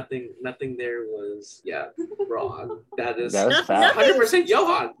 100%. Nothing there was, wrong. That was 100%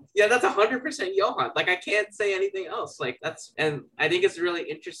 Johan. Yeah, that's 100% Johan. Like, I can't say anything else. Like, and I think it's really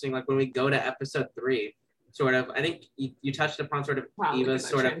interesting, like, when we go to episode 3, sort of, I think you touched upon sort of Eva's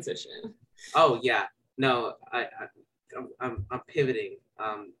sort of transition. Oh yeah, no, I'm pivoting.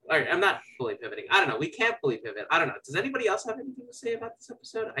 I'm not fully pivoting. I don't know. We can't fully pivot. I don't know. Does anybody else have anything to say about this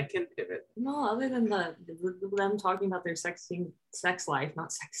episode? I can pivot. No, other than them talking about their sex life,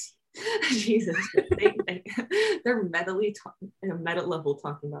 not sexy. Jesus, they're meta level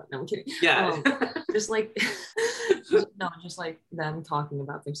talking about. No, I'm kidding. Yeah, just like them talking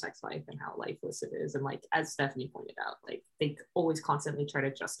about their sex life and how lifeless it is, and like as Stephanie pointed out, like they always constantly try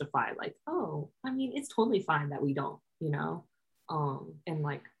to justify, like, oh, I mean, it's totally fine that we don't, and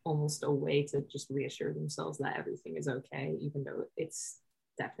like almost a way to just reassure themselves that everything is okay, even though it's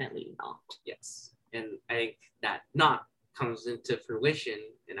definitely not. Yes, and I think that not comes into fruition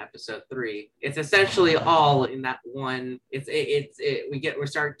in episode 3. It's essentially all in that one. We're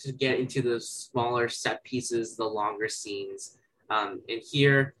starting to get into the smaller set pieces, the longer scenes. And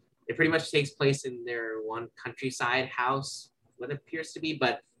here it pretty much takes place in their one countryside house, what it appears to be.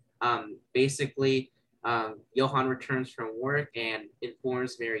 But basically, Johan returns from work and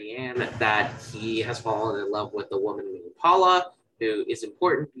informs Marianne that he has fallen in love with a woman named Paula, who is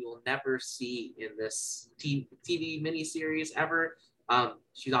important. We will never see in this TV miniseries ever.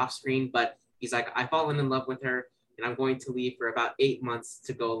 She's off screen, but he's like, I've fallen in love with her, and I'm going to leave for about 8 months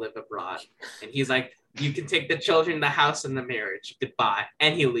to go live abroad. And he's like, you can take the children, the house, and the marriage. Goodbye.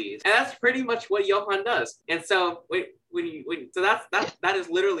 And he leaves. And that's pretty much what Johan does. And so that is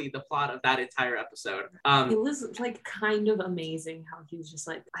literally the plot of that entire episode. It was like kind of amazing how he was just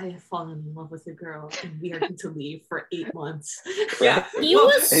like, I have fallen in love with a girl and we are going to leave for 8 months. Yeah, he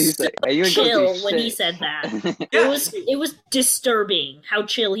was so chill when he said that. Yeah. It was disturbing how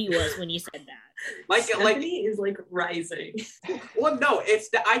chill he was when he said that. Stephanie is like rising. Well, no,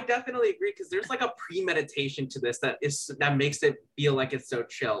 I definitely agree, because there's like a premeditation to this that makes it feel like it's so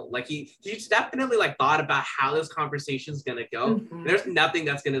chill. Like he's definitely like thought about how this conversation is gonna go. Mm-hmm. There's nothing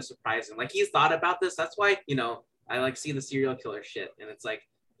that's gonna surprise him. Like, he's thought about this. That's why I like see the serial killer shit, and it's like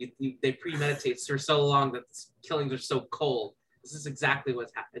they premeditate for so long that the killings are so cold. This is exactly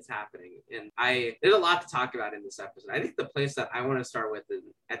what's happening. And there's a lot to talk about in this episode. I think the place that I want to start with is,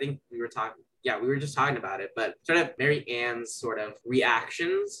 I think we were just talking about it, but sort of Marianne's sort of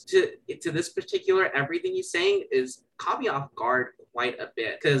reactions to this particular everything he's saying is caught me off guard quite a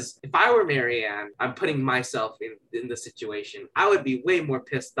bit. Because if I were Marianne, I'm putting myself in the situation. I would be way more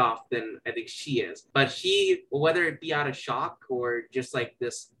pissed off than I think she is. But she, whether it be out of shock or just like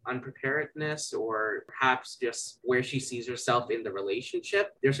this unpreparedness, or perhaps just where she sees herself in the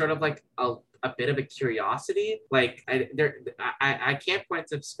relationship, there's sort of like a bit of a curiosity. Like I can't point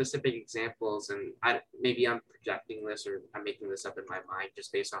to specific examples, and maybe I'm projecting this or I'm making this up in my mind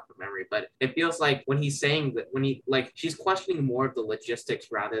just based off of memory, but it feels like when he's saying that, when he, like, she's questioning more of the logistics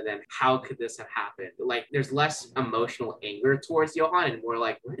rather than how could this have happened. Like there's less emotional anger towards Johan and more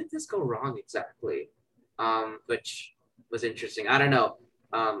like, where did this go wrong exactly? Which was interesting. I don't know.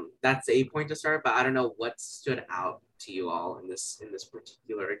 That's a point to start, but I don't know what stood out to you all in this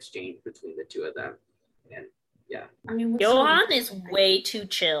particular exchange between the two of them. And yeah, I mean, Johan is way too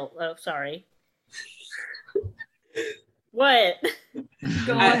chill. Oh, sorry. What?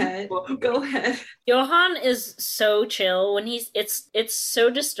 Go ahead. Go ahead. Johan is so chill when it's so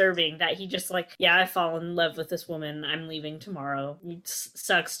disturbing that he just like, yeah, I fall in love with this woman. I'm leaving tomorrow. It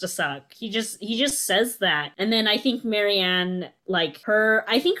sucks to suck. He just says that. And then I think Marianne, like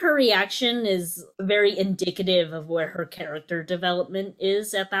I think her reaction is very indicative of where her character development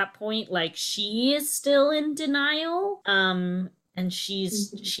is at that point. Like she is still in denial. And she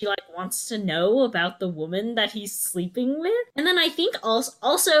like wants to know about the woman that he's sleeping with. And then I think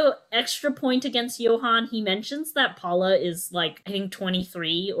also extra point against Johan, he mentions that Paula is like, I think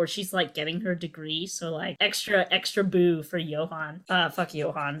 23, or she's like getting her degree. So like extra boo for Johan. Fuck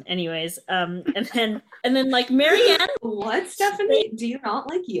Johan. Anyways, and then like Marianne. What, Stephanie? Do you not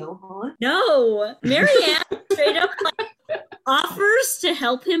like Johan? No, Marianne straight up like offers to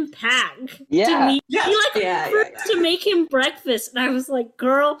help him pack. Yeah. To make him breakfast. And I was like,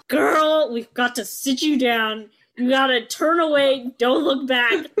 girl, we've got to sit you down. You gotta turn away. Don't look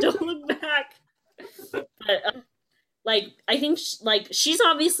back. But I think she's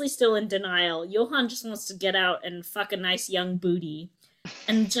obviously still in denial. Johan just wants to get out and fuck a nice young booty.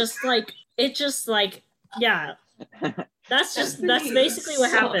 And yeah. That's basically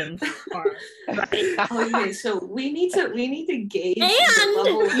what happened. Right? Okay, so we need to gauge. And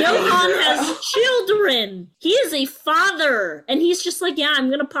Johan has children. He is a father, and he's just like, yeah, I'm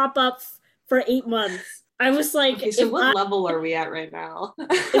gonna pop up for 8 months. I was like, okay, so what level are we at right now?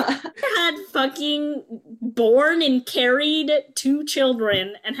 I had fucking born and carried 2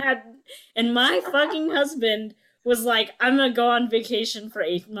 children, and my fucking husband was like, I'm gonna go on vacation for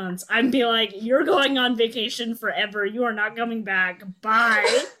 8 months. I'd be like, you're going on vacation forever. You are not coming back.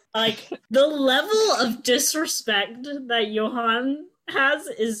 Bye. Like, the level of disrespect that Johan has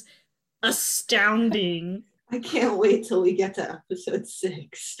is astounding. I can't wait till we get to episode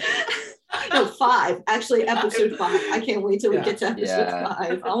 6. No, 5. Actually, episode 5. I can't wait till we get to episode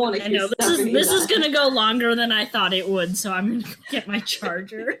 5. I want to hear. This is gonna go longer than I thought it would, so I'm gonna go get my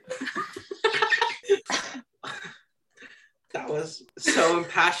charger. That was so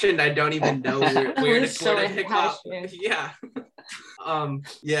impassioned. I don't even know where to pick up. Yeah.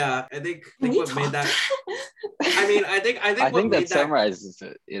 Yeah. I think what made that. I mean, I think that summarizes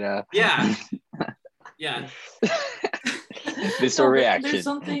it. You know. Yeah. Yeah. Visceral reaction. There's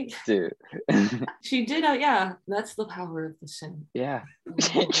something. Dude. She did. That's the power of the sin. Yeah.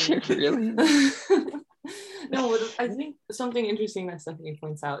 Really. No, I think something interesting that Stephanie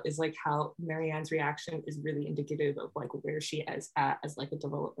points out is like how Marianne's reaction is really indicative of like where she is at as like a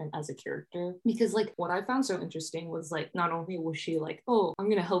development as a character. Because like what I found so interesting was like not only was she like, oh, I'm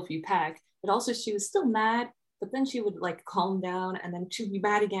gonna help you pack, but also she was still mad. But then she would like calm down and then she'd be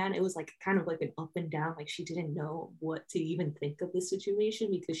mad again. It was like kind of like an up and down. Like she didn't know what to even think of the situation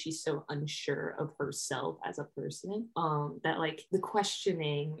because she's so unsure of herself as a person. That like the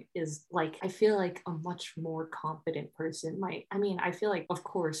questioning is like, I feel like a much more confident person I feel like, of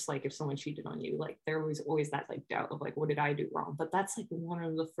course, like if someone cheated on you, like there was always that like doubt of like, what did I do wrong? But that's like one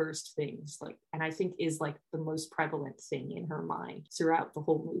of the first things, like, and I think is like the most prevalent thing in her mind throughout the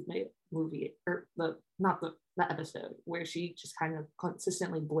whole movie, or the episode, where she just kind of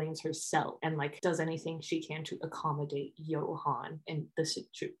consistently blames herself and like does anything she can to accommodate Johan and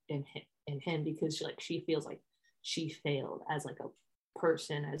in him because she feels like she failed as like a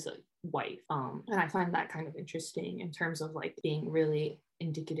person, as a wife. And I find that kind of interesting in terms of like being really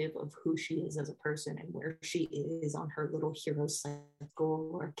indicative of who she is as a person and where she is on her little hero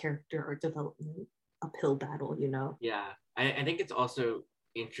cycle or character or development uphill battle, you know? Yeah, I think it's also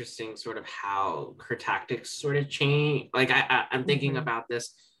interesting sort of how her tactics sort of change. Like I'm thinking about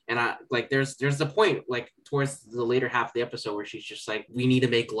this, And I like there's the point like towards the later half of the episode where she's just like, we need to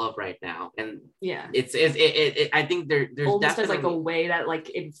make love right now. And it's I think there's almost definitely as like a way that like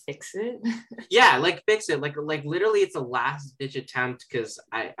it fix it. Yeah, like fix it. Like literally it's a last ditch attempt because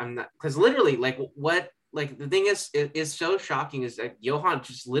I'm not because literally like what like the thing is so shocking is that Johan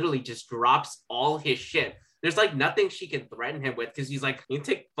just literally just drops all his shit. There's like nothing she can threaten him with because he's like, you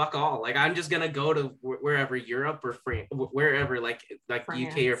take fuck all. Like I'm just gonna go to wherever Europe or France, wherever like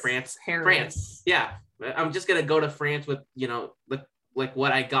France, UK or France. Paris. France. Yeah, I'm just gonna go to France with like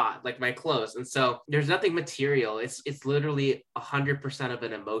what I got, like my clothes. And so there's nothing material. It's literally 100% of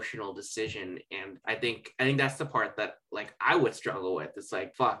an emotional decision. And I think that's the part that like I would struggle with. It's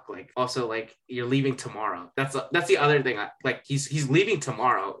like, fuck, like also like you're leaving tomorrow. That's the other thing. Like he's leaving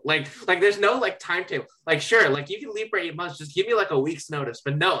tomorrow. Like there's no like timetable. Like sure, like you can leave for 8 months, just give me like a week's notice.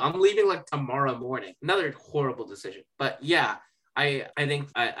 But no, I'm leaving like tomorrow morning. Another horrible decision. But yeah, I think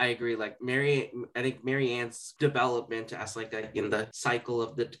I agree. Like I think Marianne's development as like in the cycle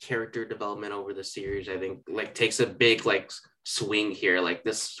of the character development over the series, I think like takes a big like swing here. Like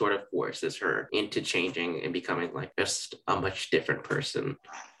this sort of forces her into changing and becoming like just a much different person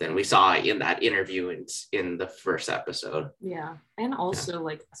than we saw in that interview in the first episode. Yeah, and also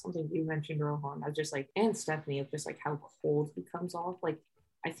like something you mentioned, Rohan, I was just like, and Stephanie, of just like how cold he comes off. Like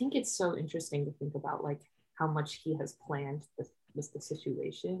I think it's so interesting to think about like how much he has planned with the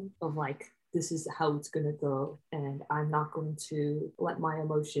situation of like, this is how it's gonna go, and I'm not going to let my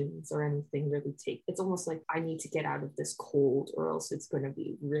emotions or anything really take. It's almost like I need to get out of this cold, or else it's gonna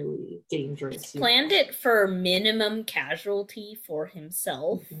be really dangerous. Planned it for minimum casualty for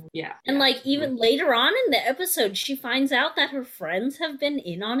himself. Mm-hmm. Yeah, and like even later on in the episode, she finds out that her friends have been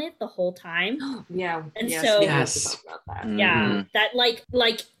in on it the whole time. Yeah, and yes, so talk about that. Yeah, that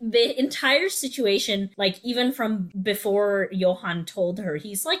like the entire situation, like even from before Johan told her,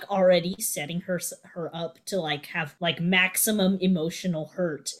 he's like already setting her up to like have like maximum emotional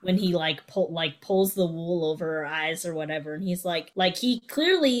hurt when he pulls the wool over her eyes or whatever, and he's like he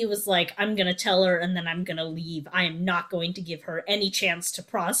clearly was like, I'm gonna tell her and then I'm gonna leave. I am not going to give her any chance to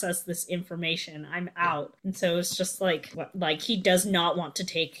process this information. I'm out. And so it's just like he does not want to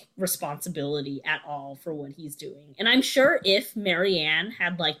take responsibility at all for what he's doing. And I'm sure if Marianne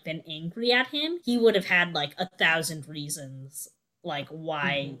had like been angry at him, he would have had like 1,000 reasons like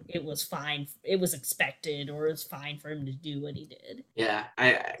why it was fine, it was expected, or it was fine for him to do what he did. Yeah,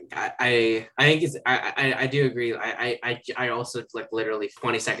 I think it's I do agree. I also like literally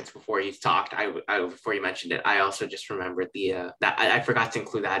 20 seconds before you talked, before you mentioned it, I also just remembered that I forgot to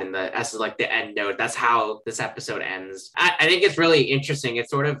include that in as like the end note. That's how this episode ends. I think it's really interesting. It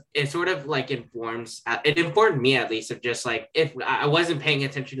sort of like it informed me at least of just like, if I wasn't paying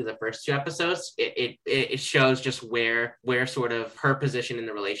attention to the first 2 episodes, it shows just where sort of her position in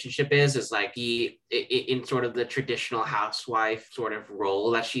the relationship is like in sort of the traditional housewife sort of role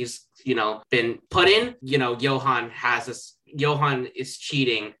that she's been put in. Johan is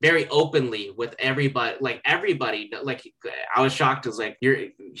cheating very openly with everybody. Like I was shocked. It was like,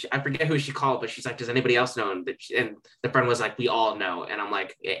 I forget who she called, but she's like, does anybody else know? And the friend was like, we all know. And I'm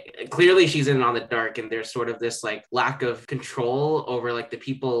like, clearly she's in on the dark, and there's sort of this like lack of control over like the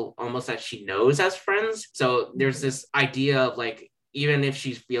people almost that she knows as friends. So there's this idea of like, even if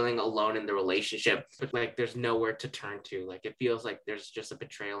she's feeling alone in the relationship, but like there's nowhere to turn to. Like it feels like there's just a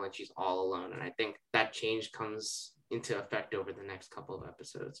betrayal and she's all alone. And I think that change comes into effect over the next couple of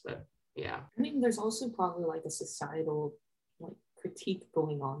episodes. But yeah, I mean, there's also probably like a societal like critique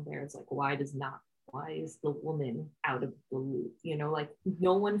going on there. It's like, why is the woman out of the loop? Like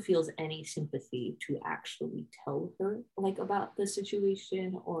no one feels any sympathy to actually tell her like about the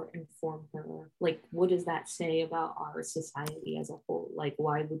situation or inform her. Like, what does that say about our society as a whole? Like,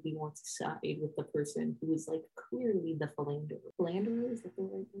 why would we want to side with the person who is like clearly the philanderer? Is that the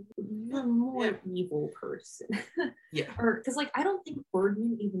right word? The more evil person. Yeah. Or because like I don't think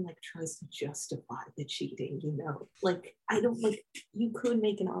Bergman even like tries to justify the cheating. Like I don't like. You could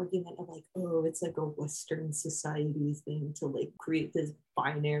make an argument of like, oh, it's like a Western society thing to like create this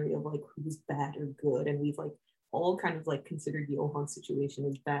binary of like who's bad or good, and we've like all kind of like considered Johan's situation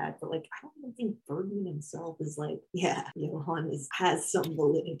as bad, but like I don't even think Bergman himself is like, yeah, Johan has some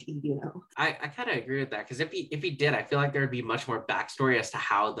validity, I kind of agree with that, because if he did, I feel like there would be much more backstory as to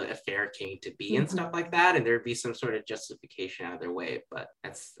how the affair came to be and stuff like that, and there'd be some sort of justification either way. But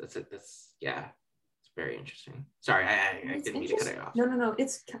that's yeah. Very interesting. Sorry, I didn't mean to cut it off. No.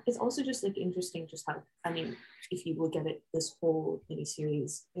 It's also just like interesting, just how, I mean, if you look at it, this whole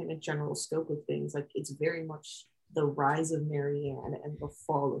miniseries in a general scope of things, like it's very much the rise of Marianne and the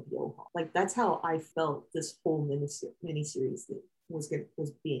fall of Johan. Like that's how I felt this whole miniseries was,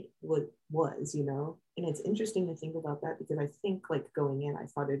 you know. And it's interesting to think about that, because I think like going in, I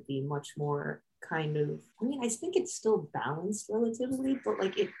thought it'd be much more kind of, I mean, I think it's still balanced relatively,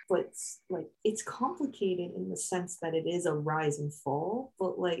 but it's complicated in the sense that it is a rise and fall,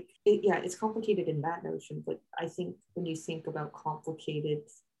 but like it's complicated in that notion. But I think when you think about complicated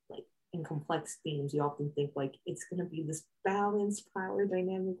like in complex themes, you often think like it's going to be this balanced power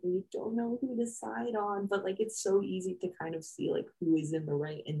dynamic where you don't know who to side on, but like it's so easy to kind of see like who is in the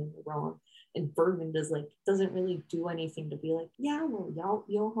right and in the wrong. And Bergman doesn't really do anything to be like, yeah, well,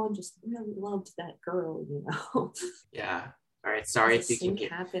 Johan just really loved that girl, you know. Yeah. All right. Sorry if you can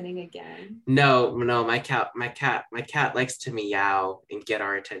get happening again. No, my cat likes to meow and get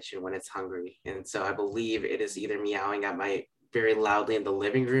our attention when it's hungry, and so I believe it is either meowing at my very loudly in the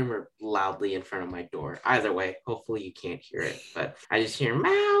living room or loudly in front of my door. Either way, hopefully you can't hear it, but I just hear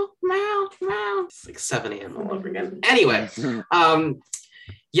meow, meow, meow. It's like 7 a.m. all over again. Anyway,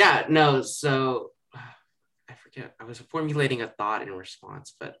 yeah, no, so I forget. I was formulating a thought in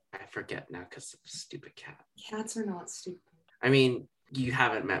response, but I forget now because of a stupid cat. Cats are not stupid. I mean, you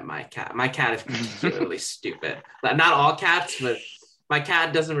haven't met my cat. My cat is particularly stupid. Not all cats, but my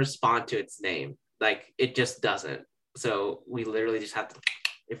cat doesn't respond to its name. Like, it just doesn't. So we literally just have to,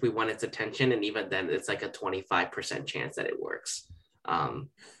 if we want its attention, and even then, it's like a 25% chance that it works.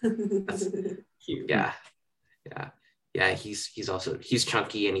 Cute. Yeah. He's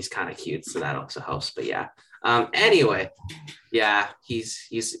chunky and he's kind of cute, so that also helps. But yeah. Anyway, yeah,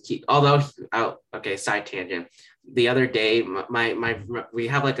 okay, side tangent. The other day, we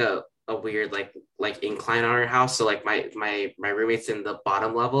have like a weird like incline on our house. So like my roommates in the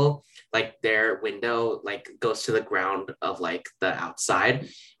bottom level, like their window like goes to the ground of like the outside.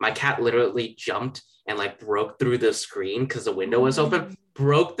 My cat literally jumped and like broke through the screen because the window was open,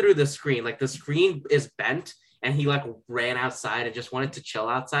 broke through the screen. Like the screen is bent. And he like ran outside and just wanted to chill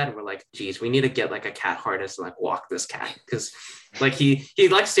outside. And we're like, geez, we need to get like a cat harness and like walk this cat. Cause like he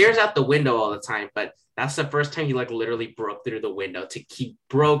like stares out the window all the time, but that's the first time he like literally broke through the window. He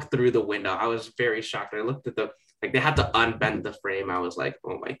broke through the window. I was very shocked. I looked at they had to unbend the frame. I was like,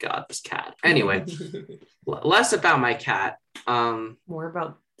 oh my God, this cat. Anyway, less about my cat. More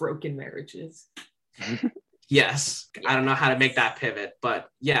about broken marriages. Yes, I don't know how to make that pivot, but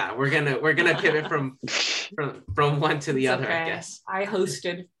yeah, we're gonna pivot from one to the other, okay. I guess. I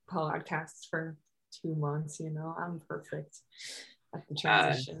hosted podcasts for 2 months, you know, I'm perfect at the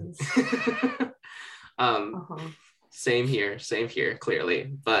transitions. Same here,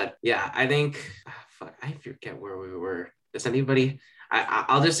 clearly. But yeah, I think, I forget where we were. Does anybody,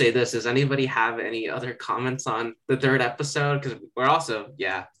 I'll just say this, does anybody have any other comments on the third episode? Because we're also,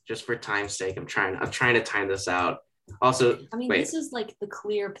 just for time's sake, I'm trying to time this out. Also, I mean, this is like the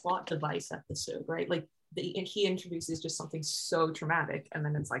clear plot device episode, right? Like he introduces just something so traumatic, and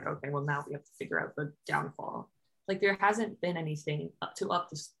then it's like, okay, well now we have to figure out the downfall. Like there hasn't been anything up to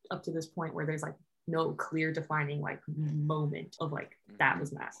this point where there's like no clear defining like moment of like that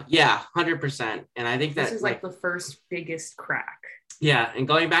was massive. Yeah, 100%. And I think this is like the first biggest crack. Yeah, and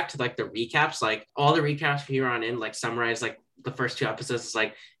going back to like the recaps, like all the recaps from here on in, like summarize like the first 2 episodes is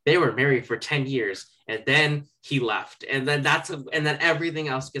like they were married for 10 years and then he left, and then everything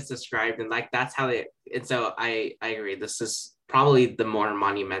else gets described, and like that's how and so I agree, this is probably the more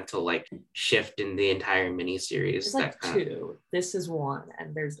monumental like shift in the entire miniseries. There's like 2. This is 1,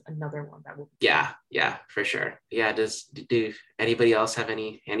 and there's another one that will be. Yeah, for sure. Yeah, do anybody else have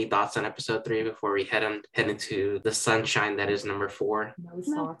any thoughts on episode 3 before we head into the sunshine that is number 4? No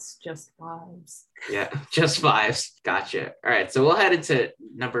thoughts, just vibes. Yeah, just vibes. Gotcha. All right, so we'll head into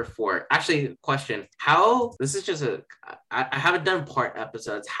number 4. Actually, question: this is just I haven't done part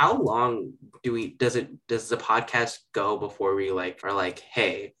episodes. How long does the podcast go before we like are like,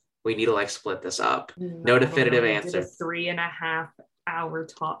 hey, we need to like split this up? No definitive answer. 3.5 hour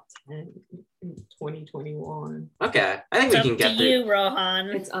top 10 in 2021. Okay, I think we can get to you, Rohan.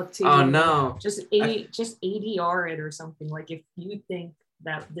 It's up to you. Oh no, just ADR it or something. Like if you think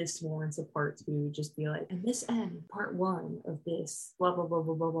that this warrants a part 2, just be like, and this end part 1 of this blah blah blah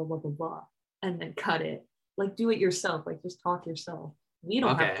blah blah blah blah blah blah, and then cut it. Like do it yourself. Like just talk yourself. We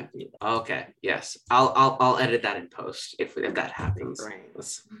don't have to do that. Okay. Yes, I'll edit that in post if that happens.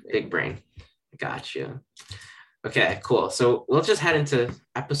 Big brain. Gotcha. Okay, cool. So we'll just head into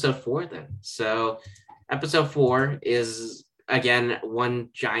episode 4 then. So episode 4 is again one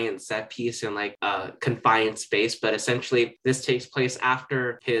giant set piece in like a confined space, but essentially this takes place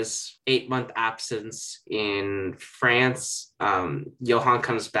after his 8-month absence in France. Johan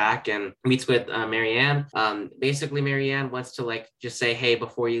comes back and meets with Marianne. Basically, Marianne wants to like just say, hey,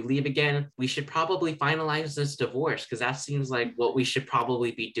 before you leave again, we should probably finalize this divorce because that seems like what we should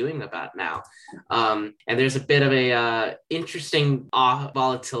probably be doing about now. And there's a bit of a interesting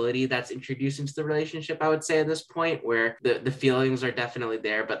volatility that's introduced into the relationship, I would say, at this point, where the feelings are definitely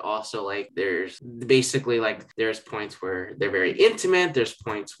there, but also like there's basically like there's points where they're very intimate. There's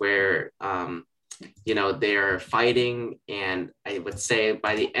points where they're fighting, and I would say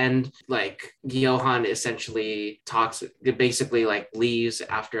by the end, like Johan essentially basically like leaves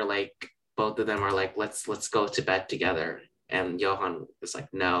after like both of them are like, let's go to bed together. And Johan is like,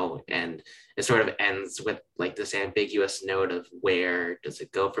 no. And it sort of ends with like this ambiguous note of where does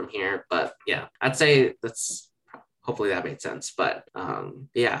it go from here? But yeah, I'd say hopefully that made sense. But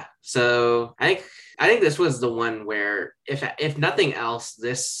yeah, so I think this was the one where if nothing else,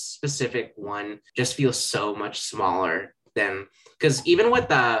 this specific one just feels so much smaller than, because even with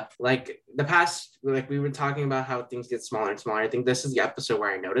the past, like we were talking about how things get smaller and smaller. I think this is the episode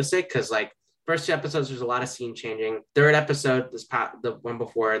where I noticed it, because like first 2 episodes, there's a lot of scene changing. Third episode, the one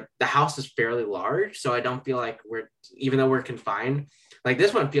before, the house is fairly large, so I don't feel like even though we're confined, like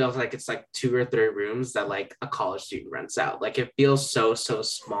this one feels like it's like 2 or 3 rooms that like a college student rents out. Like it feels so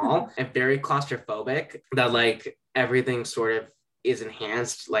small and very claustrophobic that like everything sort of is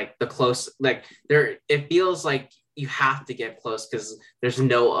enhanced. Like it feels like you have to get close because there's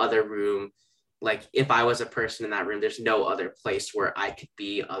no other room. Like if I was a person in that room, there's no other place where I could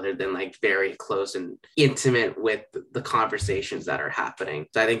be other than like very close and intimate with the conversations that are happening.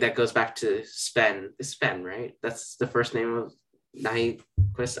 So I think that goes back to Sven. Is Sven, right? That's the first name of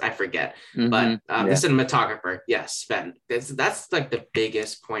Nyquist, I forget, but the cinematographer, yes, Sven. That's like the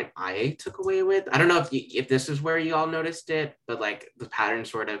biggest point I took away with. I don't know if this is where you all noticed it, but like the pattern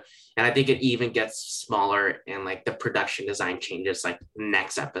sort of, and I think it even gets smaller and like the production design changes like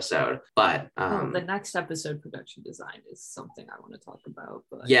next episode. But the next episode production design is something I want to talk about.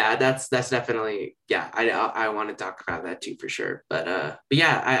 But yeah, that's definitely, yeah, I want to talk about that too for sure. But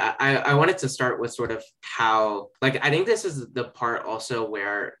yeah, I wanted to start with sort of how, like, I think this is the part also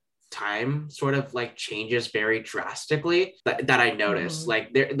where time sort of like changes very drastically that I noticed.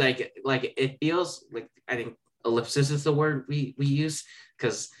 Like there, like it feels like, I think ellipsis is the word we use,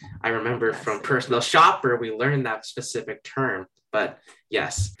 because I remember from Personal Shopper we learned that specific term. But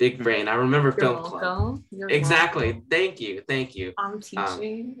yes, big brain. I remember You're Film welcome. Club. Exactly. Welcome. Thank you. I'm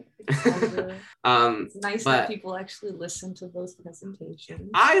teaching. It's nice that people actually listen to those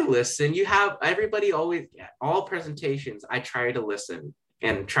presentations. I listen. Everybody always, all presentations, I try to listen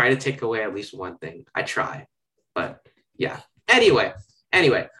and try to take away at least one thing. I try. But yeah. Anyway,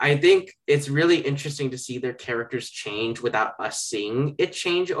 I think it's really interesting to see their characters change without us seeing it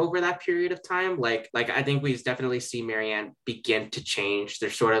change over that period of time. Like I think we definitely see Marianne begin to change. They're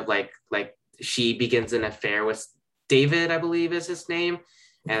sort of like she begins an affair with David, I believe is his name.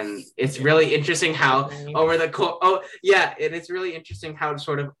 And it's really interesting how over the it's really interesting how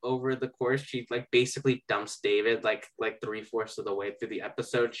sort of over the course she like basically dumps David like 3/4 of the way through the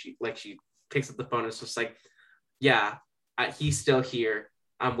episode. She picks up the phone and it's just like, yeah, he's still here.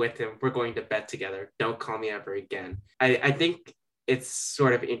 I'm with him. We're going to bed together. Don't call me ever again. I think it's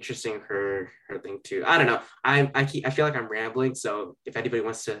sort of interesting her thing too. I don't know. I feel like I'm rambling. So if anybody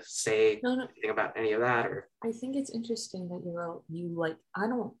wants to say anything about any of that, or I think it's interesting that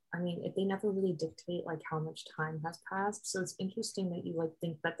if they never really dictate like how much time has passed. So it's interesting that you like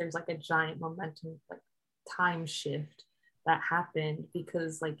think that there's like a giant momentum like time shift that happened,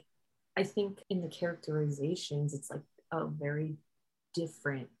 because like I think in the characterizations it's like a very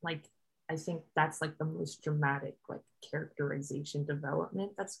different, like I think that's like the most dramatic like characterization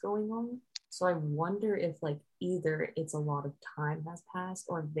development that's going on. So I wonder if like either it's a lot of time has passed,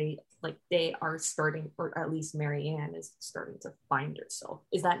 or they are starting, or at least Marianne is starting to find herself.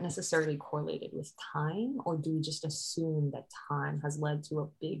 Is that necessarily correlated with time, or do we just assume that time has led to a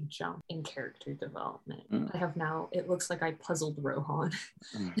big jump in character development? It looks like I puzzled Rohan.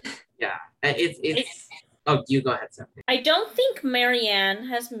 Yeah, it's oh, you go ahead, Stephanie. I don't think Marianne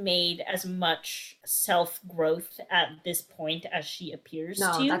has made as much self-growth at this point as she appears to.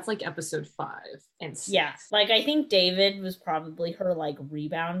 No, that's like episode 5 and 6. Yeah, like I think David was probably her like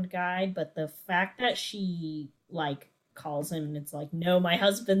rebound guy, but the fact that she like calls him and it's like, no, my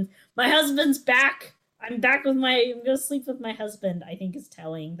husband's back. I'm gonna sleep with my husband, I think is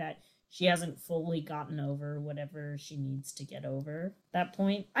telling that she hasn't fully gotten over whatever she needs to get over at that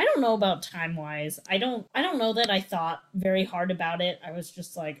point. I don't know about time-wise. I don't know that I thought very hard about it. I was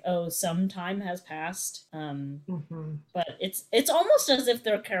just like, oh, some time has passed. But it's almost as if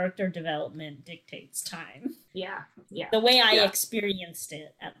their character development dictates time. Yeah. The way I experienced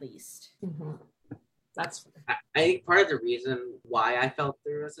it, at least. That's I think part of the reason why I felt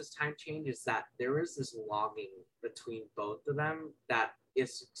there was this time change is that there was this longing between both of them that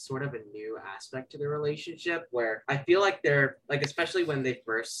is sort of a new aspect to the relationship, where I feel like they're like, especially when they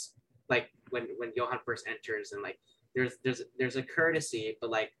first, like when Johan first enters, and like there's a courtesy, but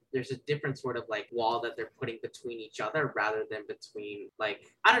like there's a different sort of like wall that they're putting between each other rather than between, like,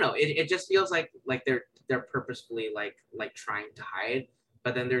 I don't know, it just feels like they're purposefully like trying to hide.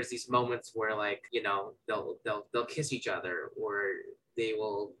 But then there's these moments where, like, you know, they'll kiss each other, or they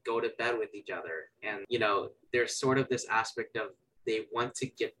will go to bed with each other, and you know, there's sort of this aspect of they want to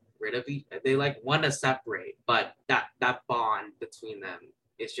get rid of they like want to separate, but that bond between them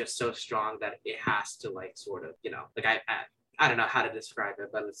is just so strong that it has to like sort of, you know, like I don't know how to describe it,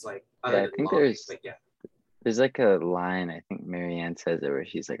 but it's like, I think there's like a line, I think Marianne says it, where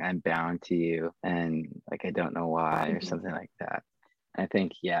she's like, I'm bound to you, and like I don't know why, or something like that. I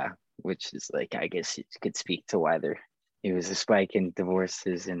think, which is like, I guess it could speak to why it was a spike in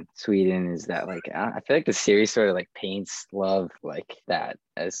divorces in Sweden, is that like, I feel like the series sort of like paints love like that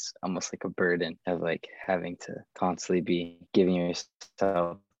as almost like a burden of like having to constantly be giving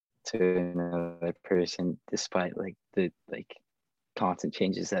yourself to another person despite like the like constant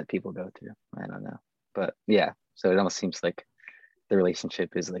changes that people go through. I don't know. But yeah, so it almost seems like the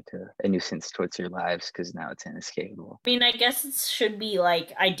relationship is like a nuisance towards your lives because now it's inescapable. I mean, I guess it should be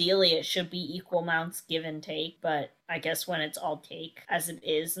like, ideally it should be equal amounts give and take, but I guess when it's all take, as it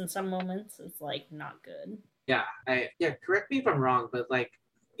is in some moments, it's like not good. Yeah, correct me if I'm wrong, but like,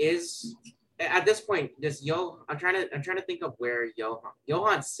 is at this point does I'm trying to think of where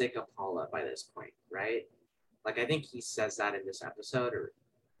Johan's sick of Paula by this point, right? Like, I think he says that in this episode,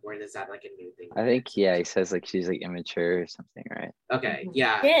 or is that like a new thing? I think, he says like she's like immature or something, right? Okay,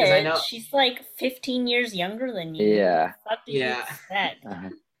 yeah. Because I know she's like 15 years younger than you. Yeah. What do you expect?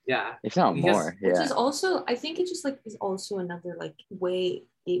 Yeah. If not more. Which is also, I think it just like is also another like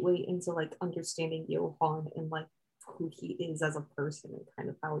gateway into like understanding Johan and like who he is as a person, and kind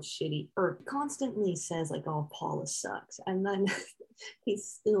of how shitty, or constantly says like, oh, Paula sucks, and then he's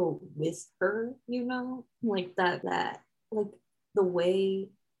still with her, you know, like that like the way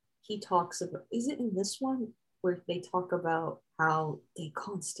he talks about, is it in this one where they talk about how they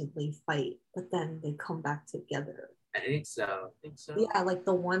constantly fight but then they come back together? I think so. Yeah, like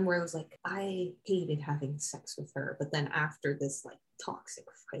the one where it was like, I hated having sex with her, but then after this like toxic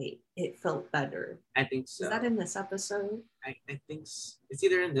fight, it felt better. I think so. Is that in this episode? I think it's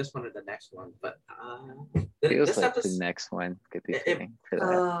either in this one or the next one, but feels like the next one could be fitting for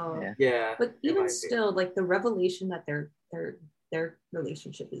that. Yeah. But even still, like the revelation that their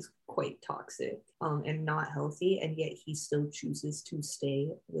relationship is quite toxic and not healthy, and yet he still chooses to stay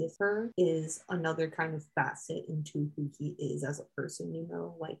with her, is another kind of facet into who he is as a person, you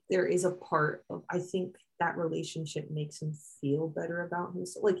know? Like there is a part of, I think that relationship makes him feel better about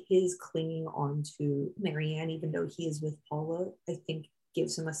himself. Like his clinging on to Marianne, even though he is with Paula, I think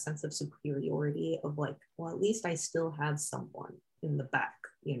gives him a sense of superiority of like, well, at least I still have someone in the back,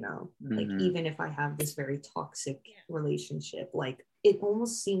 you know, like even if I have this very toxic relationship, like it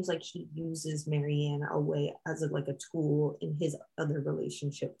almost seems like he uses Marianne away as like a tool in his other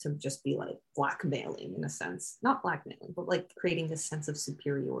relationship to just be like blackmailing, in a sense, not blackmailing, but like creating this sense of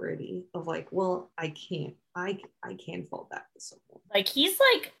superiority of like, well, I can fall back to someone. Like he's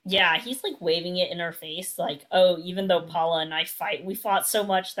like waving it in her face, like, oh, even though Paula and I we fought so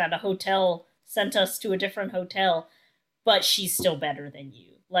much that a hotel sent us to a different hotel, but she's still better than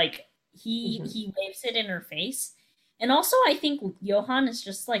you. Like he waves it in her face. And also I think Johan is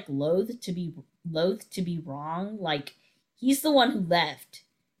just like loath to be wrong. Like he's the one who left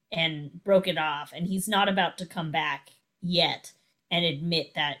and broke it off, and he's not about to come back yet and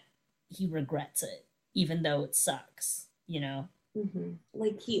admit that he regrets it, even though it sucks, you know?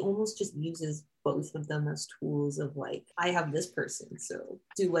 Like he almost just uses both of them as tools of like, I have this person, so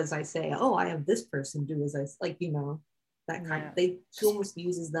do as I say. Oh, I have this person, do as I like, you know, that kind of, he almost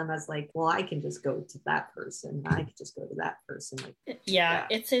uses them as like, well, I can just go to that person, I can just go to that person. Like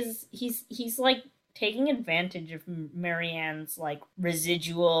it's his, he's like taking advantage of Marianne's like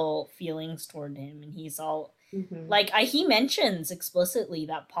residual feelings toward him, and he's all like he mentions explicitly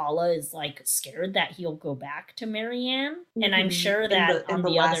that Paula is like scared that he'll go back to Marianne, and I'm sure that in the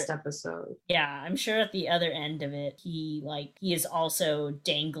last episode, I'm sure at the other end of it, he is also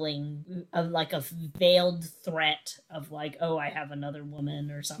dangling like a veiled threat of like, oh, I have another woman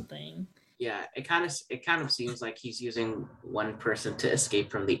or something. Yeah, it kind of seems like he's using one person to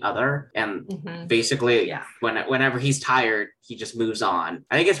escape from the other, and basically, whenever he's tired, he just moves on.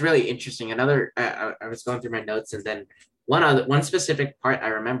 I think it's really interesting. Another, I was going through my notes, and then one specific part I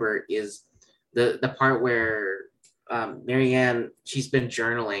remember is the part where Marianne, she's been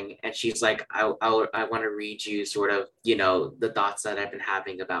journaling, and she's like, I want to read you sort of, you know, the thoughts that I've been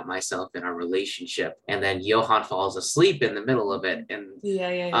having about myself in our relationship, and then Johan falls asleep in the middle of it,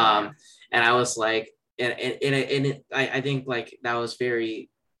 and and I was like, I think like that was very,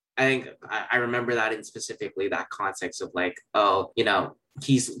 I remember that in specifically that context of like, oh, you know,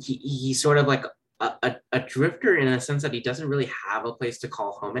 he's sort of like a drifter in a sense that he doesn't really have a place to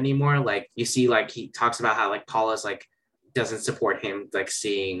call home anymore. Like you see, like he talks about how like Paula's like doesn't support him, like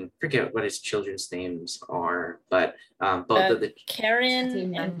seeing, forget what his children's names are, but both of the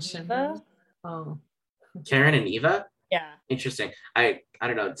Karen and Eva. Oh, Karen and Eva. Yeah. Interesting. I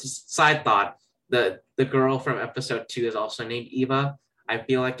don't know. Just side thought. The girl from episode 2 is also named Eva. I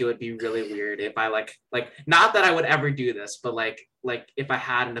feel like it would be really weird if I like not that I would ever do this, but like if I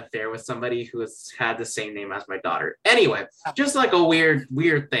had an affair with somebody who had the same name as my daughter. Anyway, just like a weird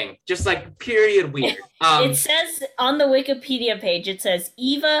thing. Just like period weird. It says on the Wikipedia page, it says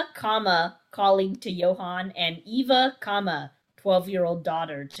Eva, colleague to Johan, and Eva, 12-year-old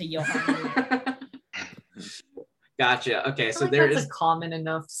daughter to Johan. Gotcha. Okay, so that's a common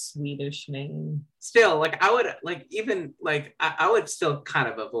enough Swedish name. Still, like I would like even like I would still kind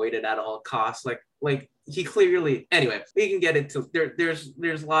of avoid it at all costs. Like he clearly. Anyway, we can get into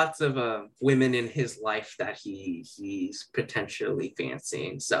there's lots of women in his life that he's potentially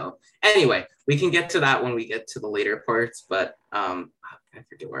fancying. So anyway, we can get to that when we get to the later parts. But I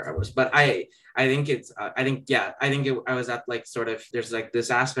forget where I was, but I think I was at like sort of, there's like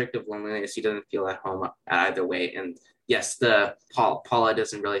this aspect of loneliness. He doesn't feel at home either way. And yes, Paula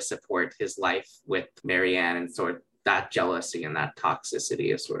doesn't really support his life with Marianne, and sort of that jealousy and that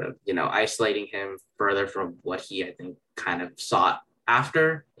toxicity is sort of, you know, isolating him further from what he, I think, kind of sought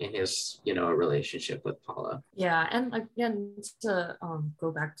after in his, you know, relationship with Paula. Yeah, and again, to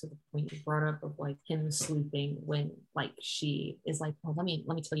go back to the point you brought up of like him sleeping when like she is like, oh, let me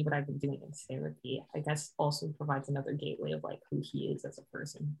tell you what I've been doing in therapy, I guess also provides another gateway of like who he is as a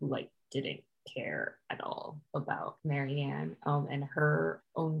person who like didn't care at all about Marianne and her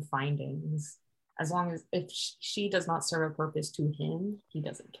own findings. As long as if she does not serve a purpose to him, he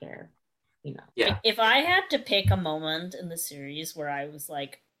doesn't care. You know. Yeah. If I had to pick a moment in the series where I was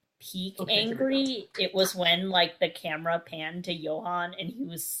like peak angry, it was when like the camera panned to Johan and he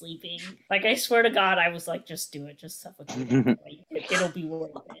was sleeping. Like I swear to God, I was like, just do it, just suffocate him. It'll be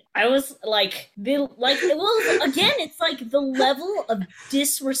worth it. I was like, again, it's like the level of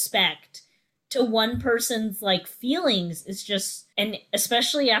disrespect to one person's like feelings is just, and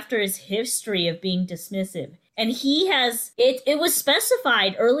especially after his history of being dismissive. And he has, it was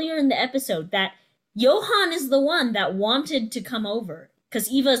specified earlier in the episode that Johan is the one that wanted to come over. Because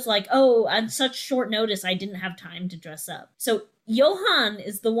Eva's like, oh, on such short notice, I didn't have time to dress up. So Johan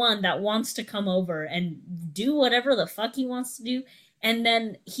is the one that wants to come over and do whatever the fuck he wants to do. And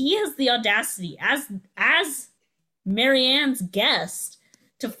then he has the audacity, as Marianne's guest,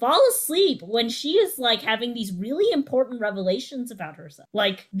 to fall asleep when she is like having these really important revelations about herself.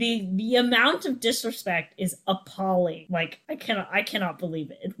 Like the amount of disrespect is appalling. Like I cannot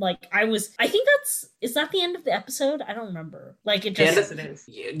believe it. Like is that the end of the episode? I don't remember. Like it just, yes, it is.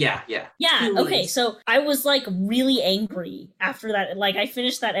 Yeah. Yeah. Okay. So I was like really angry after that. Like I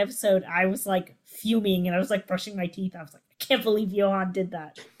finished that episode. I was like fuming and I was like brushing my teeth. I was like, I can't believe Johan did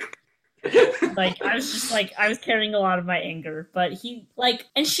that. Like I was just like I was carrying a lot of my anger, but he like,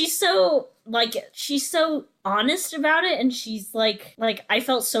 and she's so honest about it, and she's like I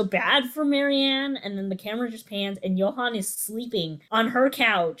felt so bad for Marianne, and then the camera just pans and Johan is sleeping on her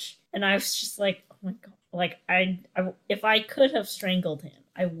couch, and I was just like, oh my God, like I if I could have strangled him,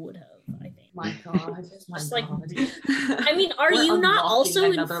 I would have. I think. My God, just my like, God. I mean, are you not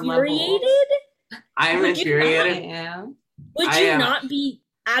also infuriated? I'm infuriated. Would you not be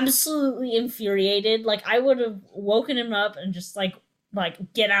absolutely infuriated? Like I would have woken him up and just like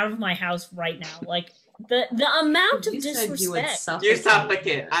like, get out of my house right now. Like, the amount of disrespect. You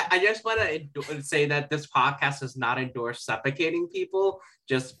suffocate. I just want to say that this podcast does not endorse suffocating people.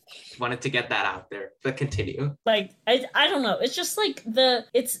 Just wanted to get that out there. But continue. Like, I don't know. It's just like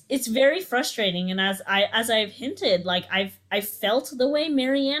it's very frustrating. And as I've hinted, like I've felt the way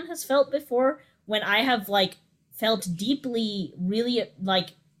Marianne has felt before, when I have like felt deeply, really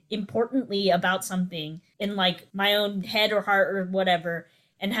like importantly about something in like my own head or heart or whatever,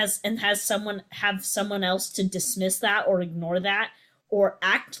 and has someone else to dismiss that or ignore that or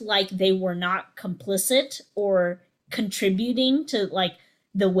act like they were not complicit or contributing to like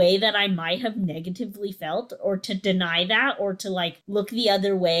the way that I might have negatively felt, or to deny that, or to like look the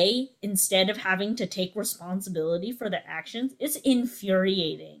other way instead of having to take responsibility for their actions. It's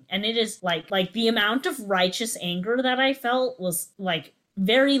infuriating. And it is like the amount of righteous anger that I felt was like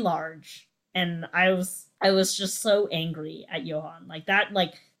very large. And I was just so angry at Johan. Like that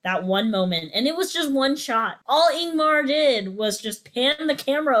one moment. And it was just one shot. All Ingmar did was just pan the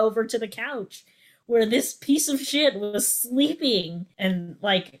camera over to the couch where this piece of shit was sleeping. And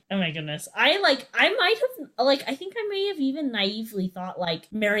like, oh my goodness. I think I may have even naively thought like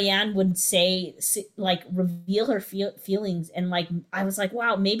Marianne would say, like, reveal her feelings. And like, I was like,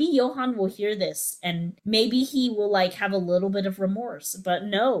 wow, maybe Johan will hear this and maybe he will like have a little bit of remorse. But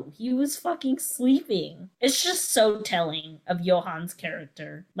no, he was fucking sleeping. It's just so telling of Johan's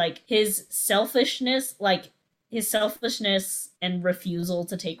character. Like his selfishness and refusal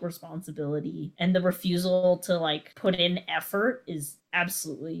to take responsibility and the refusal to like put in effort is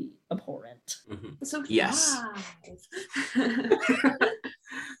absolutely abhorrent. Mm-hmm. So yes.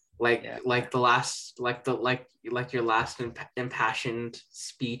 Your last impassioned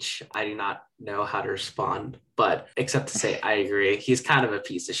speech, I do not know how to respond, but except to say I agree. He's kind of a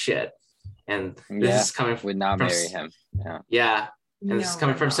piece of shit. And this is coming would not marry him. Yeah. And this is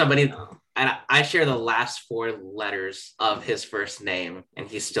coming from somebody, and I share the last 4 letters of his first name, and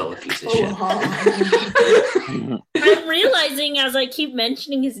he's still a piece of shit. I'm realizing as I keep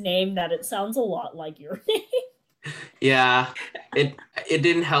mentioning his name that it sounds a lot like your name. Yeah, it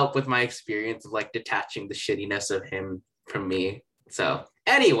didn't help with my experience of like detaching the shittiness of him from me. So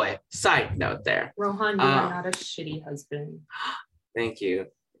anyway, side note there. Rohan, you are not a shitty husband. Thank you.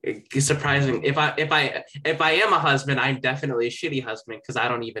 It's surprising. If I am a husband, I'm definitely a shitty husband because I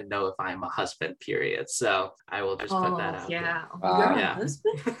don't even know if I'm a husband. Period. So I will just put that out. Yeah. You're a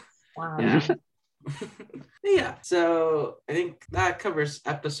husband? Wow. Yeah. Yeah. So I think that covers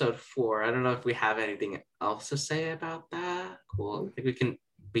episode 4. I don't know if we have anything else to say about that. Cool. I think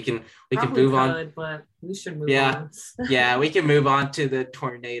we can move on. But we should move on. Yeah, we can move on to the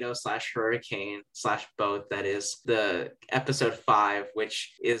tornado / hurricane / boat. That is the episode 5,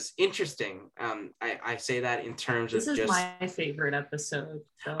 which is interesting. I say that in terms of just... This is my favorite episode.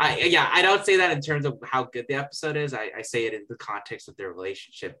 So. I don't say that in terms of how good the episode is. I say it in the context of their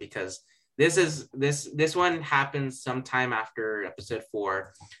relationship, because this one happens sometime after episode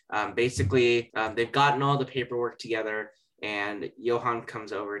 4. Basically, they've gotten all the paperwork together, and Johan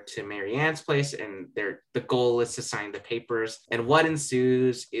comes over to Marianne's place, and the goal is to sign the papers. And what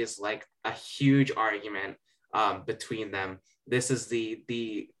ensues is like a huge argument between them. This is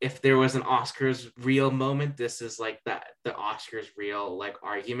the if there was an Oscars real moment, this is like the Oscars real like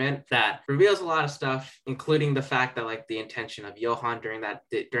argument that reveals a lot of stuff, including the fact that like the intention of Johan during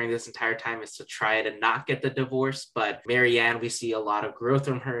this entire time is to try to not get the divorce. But Marianne, we see a lot of growth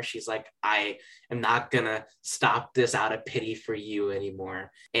from her. She's like, I am not gonna stop this out of pity for you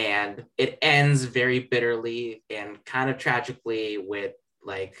anymore. And it ends very bitterly and kind of tragically with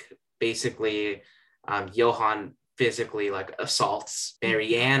like basically Johan physically like assaults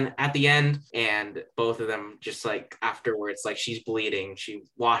Marianne at the end, and both of them just like afterwards, like she's bleeding, she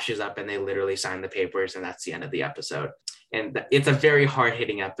washes up, and they literally sign the papers, and that's the end of the episode. And it's a very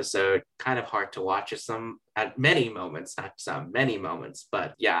hard-hitting episode, kind of hard to watch at many moments, many moments.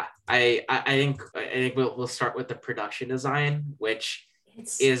 But yeah, I think we'll start with the production design, which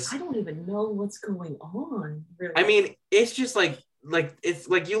is, I don't even know what's going on, really. I mean, it's just like it's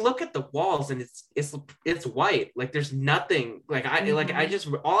like you look at the walls and it's white, like there's nothing, like I just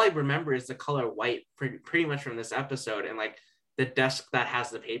all I remember is the color white pretty much from this episode, and like the desk that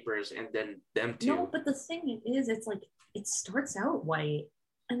has the papers, and then them two. No, but the thing is, it's like it starts out white,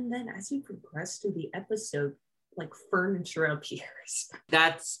 and then as you progress through the episode, like furniture appears.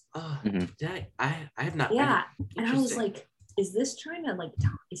 That's I have not. Yeah, and I was like, is this trying to like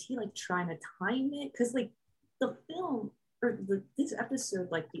is he like trying to time it? Because like the film or this episode,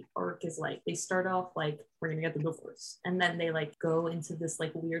 like the arc is like they start off like we're gonna get the divorce, and then they like go into this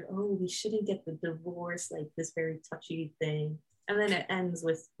like weird, oh, we shouldn't get the divorce, like this very touchy thing, And then it ends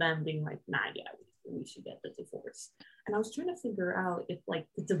with them being like, nah, yeah, we should get the divorce. And I was trying to figure out if like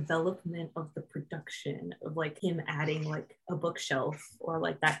the development of the production of like him adding like a bookshelf or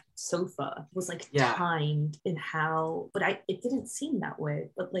like that sofa was like timed in how, but it didn't seem that way.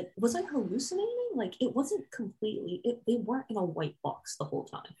 But like, was I hallucinating? Like it wasn't completely, they weren't in a white box the whole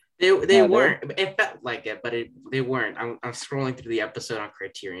time. They weren't. It felt like it, but they weren't. I'm scrolling through the episode on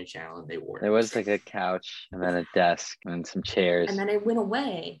Criterion Channel, and they weren't. There was like a couch, and then a desk, and some chairs. And then it went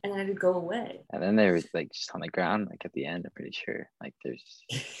away, and then it'd go away. And then there was like just on the ground, like at the end. I'm pretty sure. Like there's.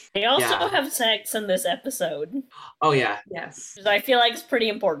 They also have sex in this episode. Oh yeah. Yes. Which I feel like it's pretty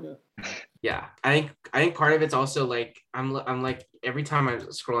important. Yeah, I think part of it's also like I'm like every time I'm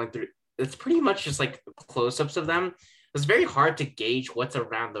scrolling through, it's pretty much just like close-ups of them. It's very hard to gauge what's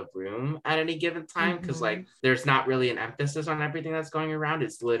around the room at any given time because like there's not really an emphasis on everything that's going around.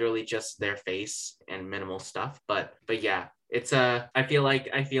 It's literally just their face and minimal stuff. But yeah, it's I feel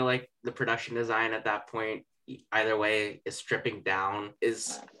like the production design at that point, either way, is stripping down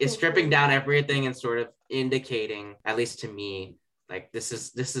everything and sort of indicating, at least to me, like this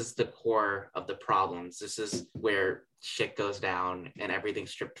is the core of the problems. This is where shit goes down and everything's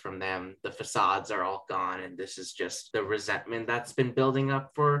stripped from them. The facades are all gone, and this is just the resentment that's been building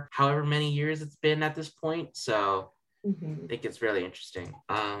up for however many years it's been at this point. So I think it's really interesting.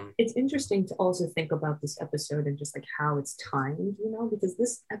 It's interesting to also think about this episode and just like how it's timed, you know, because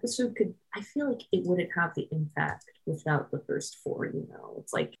this episode I feel like it wouldn't have the impact without the first 4, you know.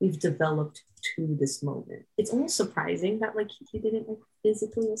 It's like we've developed to this moment. It's almost surprising that like he didn't like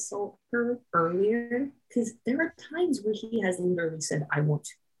physically assault her earlier, because there are times where he has literally said, I want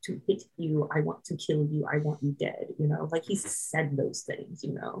to hit you, I want to kill you, I want you dead, you know, like he's said those things,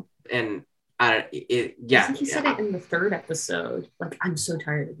 you know. And I think he said it in the 3rd episode, like, I'm so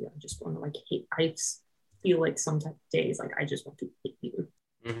tired of you, I just want to like hate, I feel like sometimes days like I just want to hit you.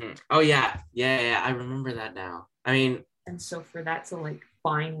 Oh yeah, I remember that now. I mean, and so for that to like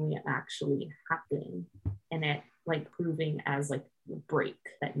finally actually happen and it like proving as like the break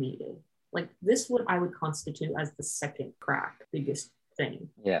that needed, like this what I would constitute as the second crack biggest thing.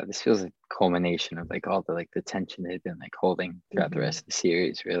 Yeah, this feels like culmination of like all the like the tension they've been like holding throughout the rest of the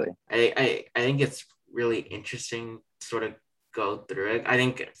series, really. I think it's really interesting to sort of go through it. I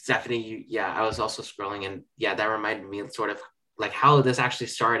think Stephanie, I was also scrolling, and that reminded me of sort of like how this actually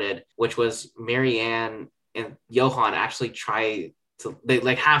started, which was Marianne and Johan actually try to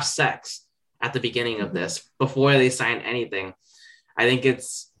like have sex at the beginning of this before they sign anything. I think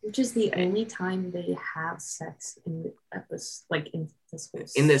which is the only time they have sex in the episode, like in this whole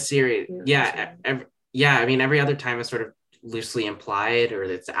in this series. I mean, every other time is sort of loosely implied or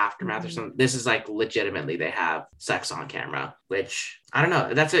it's aftermath or something. This is like legitimately they have sex on camera, which I don't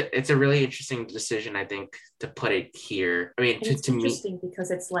know. It's a really interesting decision, I think, to put it here. I mean, it's interesting because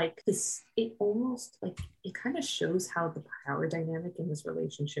it's like this. It almost like it kind of shows how the power dynamic in this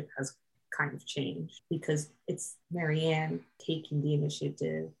relationship has kind of changed, because it's Marianne taking the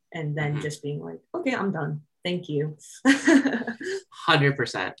initiative and then just being like, okay, I'm done. Thank you.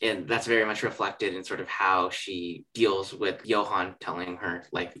 100%. And that's very much reflected in sort of how she deals with Johan telling her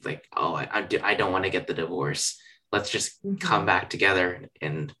like, oh, I don't want to get the divorce. Let's just come back together.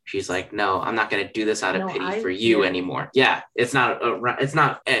 And she's like, no, I'm not going to do this out of pity for you anymore. Yeah, it's not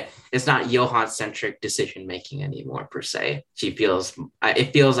Johan-centric decision-making anymore, per se. It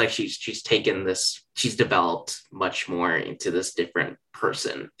feels like she's taken this, she's developed much more into this different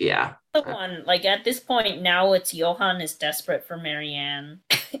person. Yeah. The one, like at this point now it's Johan is desperate for Marianne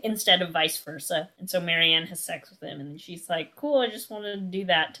instead of vice versa. And so Marianne has sex with him and she's like, cool, I just wanted to do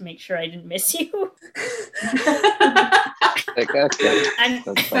that to make sure I didn't miss you. Like, okay. And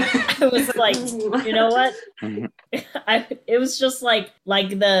I was like, you know what? It was just like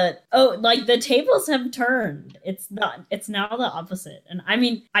the tables have turned. It's now the opposite. And I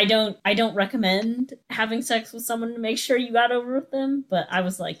mean, I don't recommend having sex with someone to make sure you got over with them, but I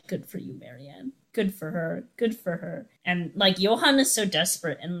was like, good for you, Marianne. Good for her. And like Johan is so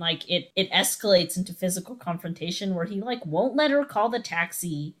desperate, and like it escalates into physical confrontation where he like won't let her call the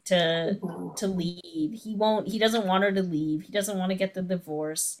taxi to leave. He doesn't want her to leave. He doesn't want to get the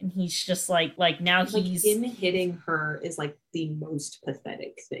divorce. And he's just like now he's him hitting her is like the most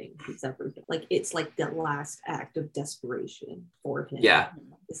pathetic thing he's ever done. Like it's like the last act of desperation for him. Yeah.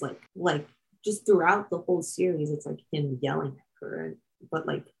 It's like just throughout the whole series, it's like him yelling at her and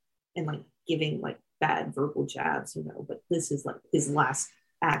giving like bad verbal jabs, you know, but this is like his last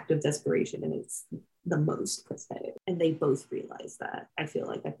act of desperation and it's the most pathetic. And they both realize that, I feel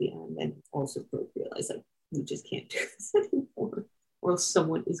like, at the end, and also both realize like we just can't do this anymore, or else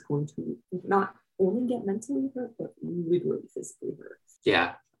someone is going to not only get mentally hurt, but literally physically hurt.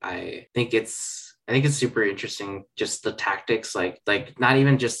 Yeah, I think it's super interesting, just the tactics, like not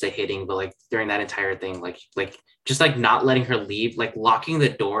even just the hitting, but like during that entire thing, like just like not letting her leave, like locking the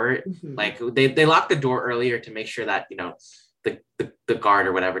door. Like they locked the door earlier to make sure that, you know, the guard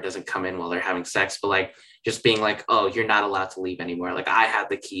or whatever doesn't come in while they're having sex, but like just being like, oh, you're not allowed to leave anymore. Like, I have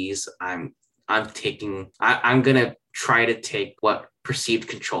the keys. I'm gonna try to take what perceived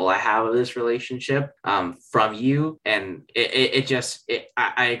control I have of this relationship from you. And I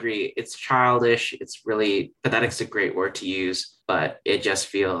agree. It's childish. It's really pathetic's a great word to use, but it just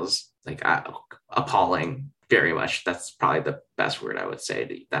feels like appalling very much. That's probably the best word I would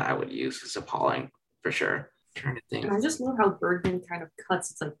say that I would use, is appalling for sure. I'm trying to think. And I just love how Bergman kind of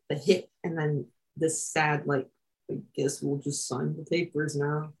cuts. It's like the hit and then this sad, like, I guess we'll just sign the papers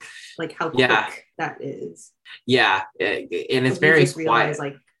now. Like how quick that is. Yeah, and it's very quiet. Realize,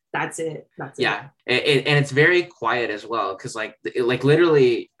 like, that's it. Yeah, and it's very quiet as well, because like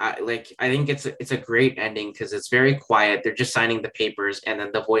literally, I think it's a great ending because it's very quiet. They're just signing the papers, and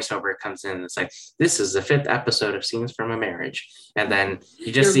then the voiceover comes in. And it's like, this is the 5th episode of Scenes from a Marriage, and then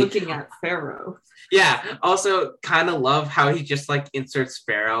you just They're looking at Pharaoh. Yeah. Also, kind of love how he just like inserts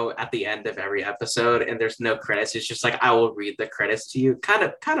Pharaoh at the end of every episode, and there's no credits. It's just like, I will read the credits to you. Kind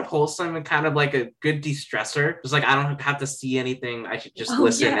of wholesome and kind of like a good de-stressor. It's like, I don't have to see anything. I should just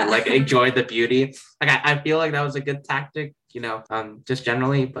listen and like enjoy the beauty. Like I feel like that was a good tactic, you know, just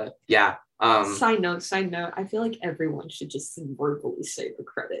generally. But yeah. Side note, I feel like everyone should just verbally say the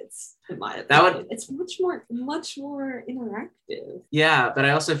credits, in my opinion. It's much more interactive. Yeah, but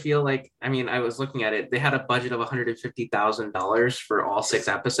I also feel like, I mean, I was looking at it, they had a budget of $150,000 for all 6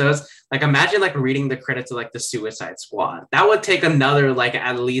 episodes. Like, imagine like reading the credits of like the Suicide Squad. That would take another like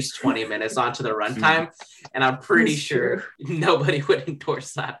at least 20 minutes onto the runtime, and I'm pretty sure nobody would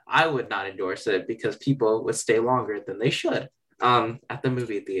endorse that. I would not endorse it because people would stay longer than they should at the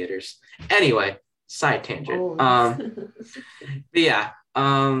movie theaters. Anyway, side tangent. But I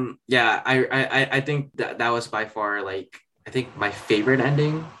think that was by far, like, I think my favorite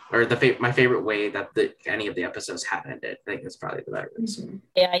ending, or my favorite way that any of the episodes have ended. I think that's probably the better reason.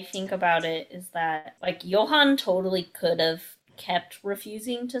 Yeah, I think about it is that, like, Johan totally could have kept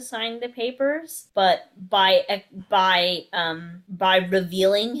refusing to sign the papers, but by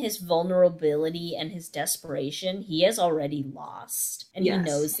revealing his vulnerability and his desperation, he has already lost, and he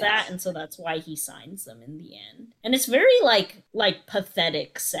knows that, and so that's why he signs them in the end. And it's very like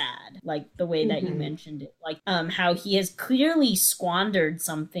pathetic sad, like the way that you mentioned it, like how he has clearly squandered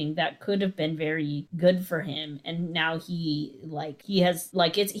something that could have been very good for him, and now he has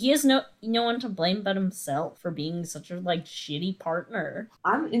no one to blame but himself for being such a like shitty partner.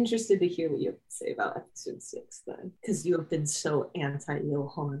 I'm interested to hear what you have to say about episode 6 then, because you have been so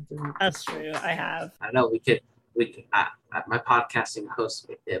anti-Johan. That's true. I have. I know we could my podcasting host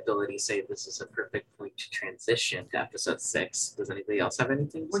ability say this is a perfect point to transition to episode 6. Does anybody else have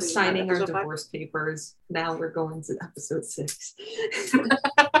anything to say? We're signing our divorce papers. Now we're going to episode 6.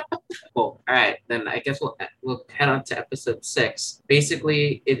 Cool. All right, then I guess we'll head on to episode 6.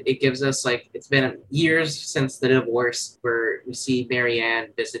 Basically, it gives us, like, it's been years since the divorce, where we see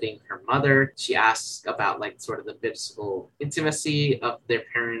Marianne visiting her mother. She asks about, like, sort of the physical intimacy of their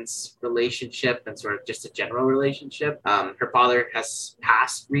parents' relationship and sort of just a general relationship. Her father has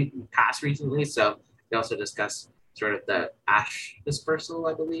passed recently, so they also discuss sort of the ash dispersal,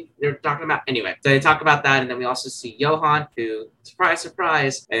 I believe they're talking about. Anyway, so they talk about that, and then we also see Johan, who, surprise,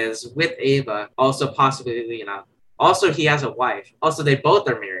 surprise, is with Ava, also possibly, you know, also he has a wife. Also, they both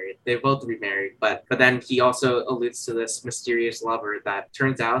are married. They both remarried, but then he also alludes to this mysterious lover that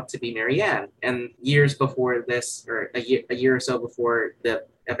turns out to be Marianne. And years before this, or a year or so before the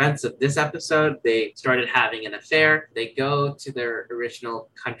events of this episode, they started having an affair. They go to their original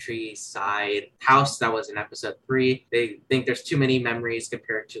countryside house that was in episode 3. They think there's too many memories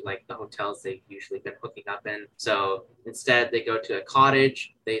compared to like the hotels they've usually been hooking up in. So instead, they go to a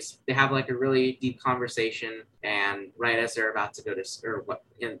cottage. They have like a really deep conversation, and right as they're about to go to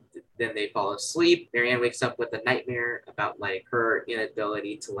then they fall asleep. Marianne wakes up with a nightmare about like her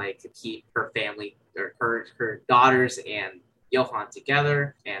inability to like keep her family, or her daughters and Johan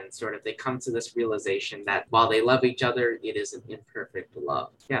together, and sort of they come to this realization that while they love each other, it is an imperfect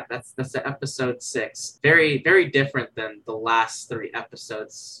love. Yeah, that's the episode 6. Very, very different than the last 3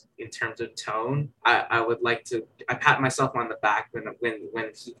 episodes in terms of tone. I would like to pat myself on the back when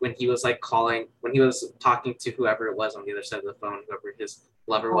he was like calling, when he was talking to whoever it was on the other side of the phone, whoever his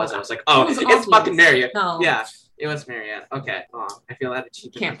lover was. I was like, oh, it's fucking Marianne. No. Yeah. It was Marianne. Okay. I feel that you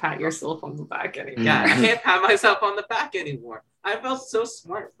can't pat yourself on the back anymore. Yeah, I can't pat myself on the back anymore. I felt so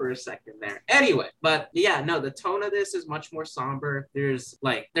smart for a second there. Anyway, but yeah, no, the tone of this is much more somber. There's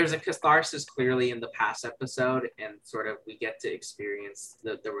a catharsis clearly in the past episode, and sort of we get to experience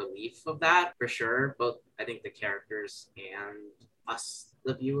the relief of that for sure. Both, I think, the characters and us,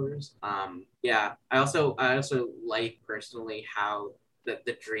 the viewers. Yeah, I also like personally how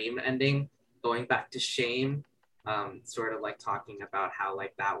the dream ending, going back to Shame, sort of like talking about how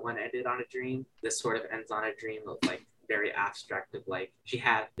like that one ended on a dream. This sort of ends on a dream of like very abstract of like she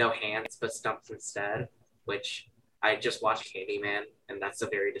had no hands but stumps instead, which I just watched Candyman, and that's a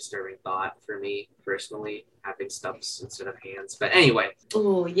very disturbing thought for me personally, having stumps instead of hands. But anyway.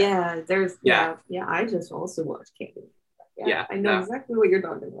 Oh yeah, I just also watched Candyman. Yeah, I know exactly what you're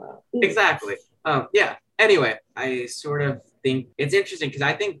talking about. Exactly. Yeah. Anyway, I sort of think it's interesting because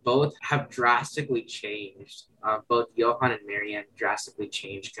I think both have drastically changed. Both Johan and Marianne drastically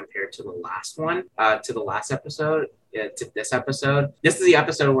changed compared to the last one, to the last episode, to this episode. This is the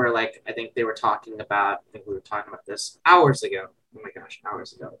episode where, like, I think we were talking about this hours ago. Oh my gosh,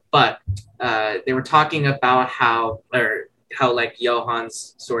 hours ago. But they were talking about how like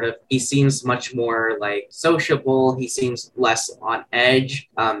Johan's sort of, he seems much more like sociable. He seems less on edge.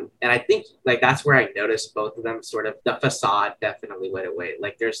 And I think like that's where I noticed both of them sort of, the facade definitely went away.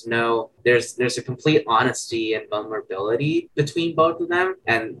 Like there's a complete honesty and vulnerability between both of them.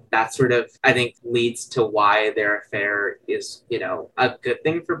 And that sort of, I think, leads to why their affair is, you know, a good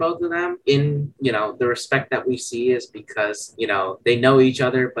thing for both of them. In, you know, the respect that we see is because, you know, they know each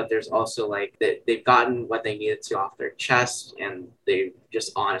other, but there's also like they've gotten what they needed to off their chest, and they're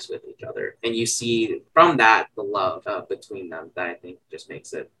just honest with each other. And you see from that the love between them that I think just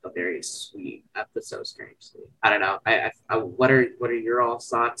makes it a very sweet episode, strangely. I don't know. I what are your all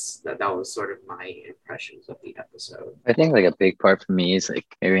thoughts? That was sort of my impressions of the episode. I think like a big part for me is like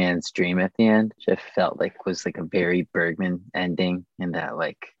Marianne's dream at the end, which I felt like was like a very Bergman ending, in that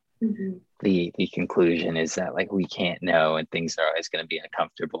like the conclusion is that like we can't know and things are always going to be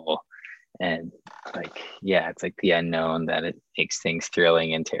uncomfortable. And like, yeah, it's like the unknown that it makes things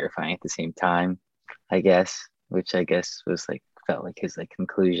thrilling and terrifying at the same time, I guess, which I guess was like, felt like his like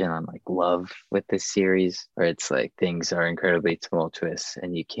conclusion on like love with this series, where it's like things are incredibly tumultuous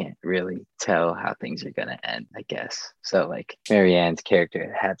and you can't really tell how things are going to end, I guess. So like Marianne's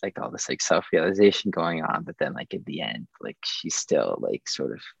character had like all this like self-realization going on, but then like at the end, like she still like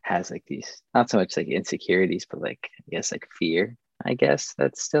sort of has like these, not so much like insecurities, but like I guess like fear, I guess,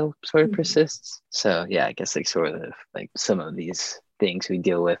 that still sort of persists. So yeah, I guess like sort of like some of these things we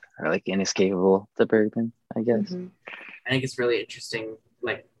deal with are like inescapable to Bergman, I guess. I think it's really interesting.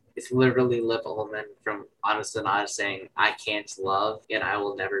 Like, it's literally Liv Ullmann from Honest and Honest saying, I can't love and I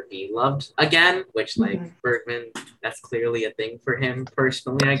will never be loved again, which like Bergman, that's clearly a thing for him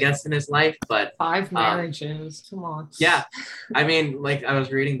personally, I guess, in his life. But 5 marriages, come on. Yeah. I mean, like I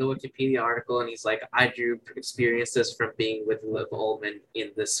was reading the Wikipedia article and he's like, I drew experiences from being with Liv Ullmann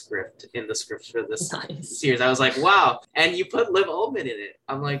in the script for this series. I was like, wow. And you put Liv Ullmann in it.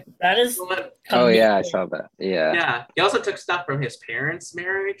 I'm like, that is oh yeah, I saw that. Yeah. He also took stuff from his parents'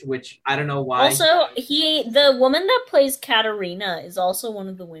 marriage, which I don't know why. Also, the woman that plays Katerina is also one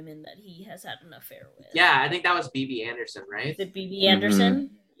of the women that he has had an affair with. Yeah, I think that was Bibi Andersson, right? Is it Bibi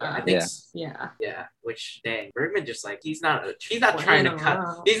Andersson? I think yeah. Which dang, Bergman just like he's not trying to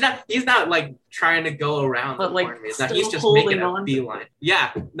cut. He's not like trying to go around but the like corners. He's just making a beeline.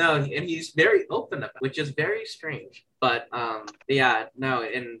 Yeah, no, and he's very open about it, which is very strange. But yeah, no,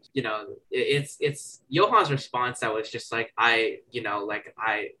 and you know, it's Johan's response that was just like,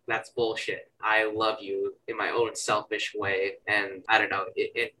 that's bullshit. I love you in my own selfish way, and I don't know,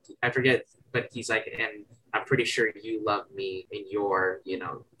 I forget, but he's like, and I'm pretty sure you love me in your, you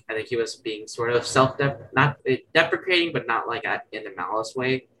know, I think he was being sort of not deprecating, but not like in a malice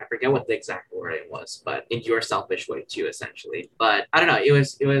way. I forget what the exact wording was, but in your selfish way too, essentially. But I don't know. It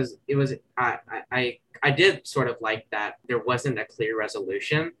was. I did sort of like that there wasn't a clear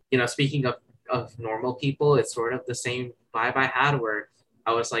resolution. You know, speaking of normal people, it's sort of the same vibe I had where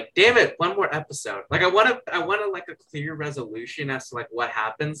I was like, damn it, one more episode. Like I want like a clear resolution as to like what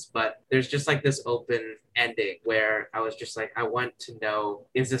happens, but there's just like this open ending where I was just like, I want to know,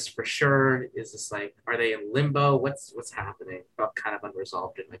 is this for sure? Is this like, are they in limbo? What's happening? Felt kind of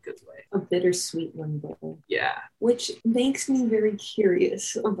unresolved in a good way. A bittersweet limbo. Yeah. Which makes me very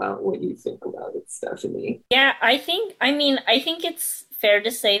curious about what you think about it, Stephanie. Yeah, I think it's fair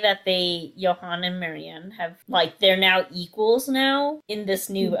to say that Johan and Marianne have, like, they're now equals now in this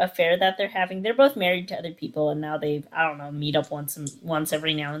new affair that they're having. They're both married to other people, and now they, I don't know, meet up once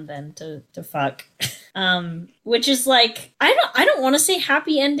every now and then to fuck. Which is like, I don't want to say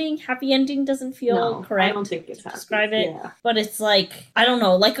happy ending. Happy ending doesn't feel correct. I don't think it's happy. Describe it. Yeah. But it's like, I don't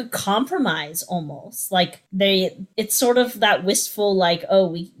know, like a compromise almost. Like it's sort of that wistful, like,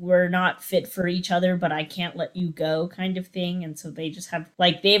 oh, we're not fit for each other, but I can't let you go kind of thing. And so they just have,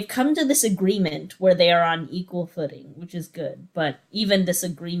 like, they've come to this agreement where they are on equal footing, which is good. But even this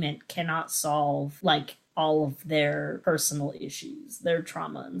agreement cannot solve, like, all of their personal issues, their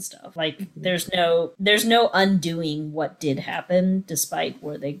trauma and stuff. Like, there's no undoing what did happen despite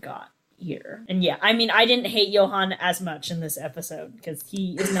where they got here. And yeah, I mean, I didn't hate Johan as much in this episode because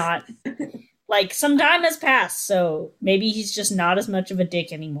he is not like, some time has passed, so maybe he's just not as much of a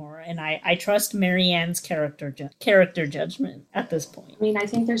dick anymore. And I trust Marianne's character judgment at this point. I mean, I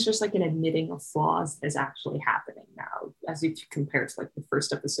think there's just like an admitting of flaws is actually happening now, as you compare to like the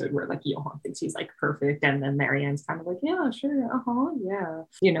first episode where like Johan thinks he's like perfect, and then Marianne's kind of like, yeah, sure, yeah.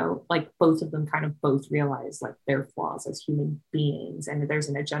 You know, like both of them kind of both realize like their flaws as human beings, and there's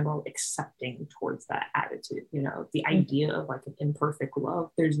a general accepting towards that attitude. You know, the idea of like an imperfect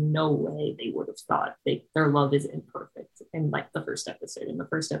love, there's no way they would have thought their love is imperfect in like the first episode. In the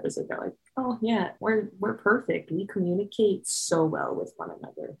first episode, they're like, oh yeah, we're perfect. We communicate so well with one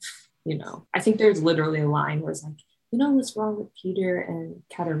another. You know, I think there's literally a line where it's like, you know what's wrong with Peter and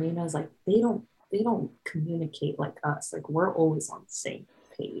Katerina is like they don't communicate like us. Like we're always on the same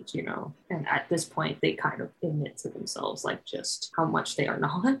page, you know. And at this point, they kind of admit to themselves like just how much they are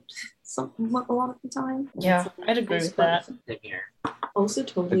not. A lot of the time. Yeah, I'd agree with that. Also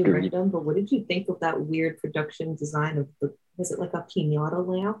totally random, but what did you think of that weird production design of was it like a pinata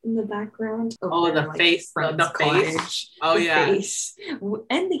lamp in the background? The face. The face. Oh, yeah. Face.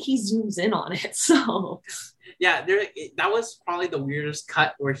 And he zooms in on it, so... Yeah, that was probably the weirdest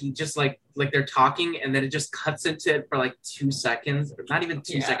cut where he just like they're talking and then it just cuts into it for like 2 seconds, or not even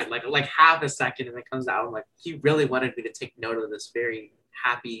 2 seconds, like half a second, and it comes out. I'm like, he really wanted me to take note of this very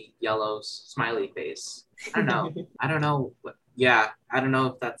happy yellow smiley face. I don't know. Yeah, I don't know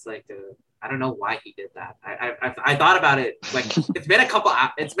if that's like I don't know why he did that. I thought about it. Like it's been a couple.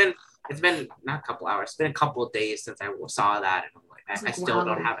 It's been not a couple hours. It's been a couple of days since I saw that, and I'm like, I still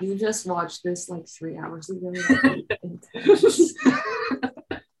don't have it. You just watched this like 3 hours ago.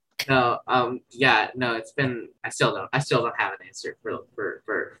 No, it's been. I still don't have an answer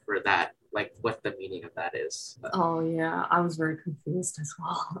for that. Like what the meaning of that is. Oh yeah, I was very confused as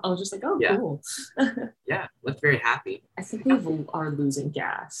well. I was just like, oh yeah. Cool. Yeah, looked very happy. I think we are losing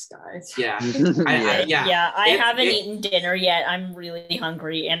gas, guys. Yeah. I haven't eaten dinner yet. I'm really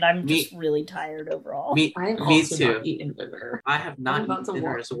hungry and I'm just really tired overall. I have also too. Not eaten dinner. I have not eaten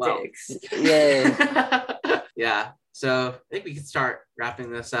dinner as well. Yay. Yeah. So I think we can start wrapping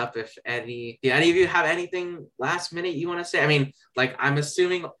this up. If any of you have anything last minute you want to say? I mean, like I'm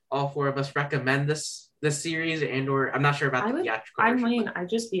assuming all four of us recommend this series, and/or I'm not sure about the theatrical version. I mean, I'd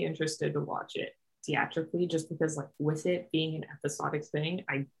just be interested to watch it theatrically, just because like with it being an episodic thing,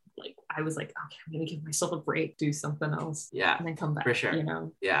 I was like, okay, I'm gonna give myself a break, do something else, and then come back. For sure, you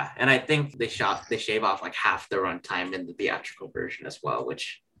know. Yeah, and I think they shave off like half the runtime in the theatrical version as well,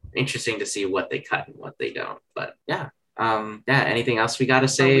 which. Interesting to see what they cut and what they don't, but yeah. Anything else we got to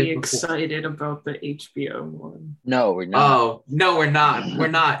say? Are we excited about the HBO one? No, we're not. Oh no, we're not. We're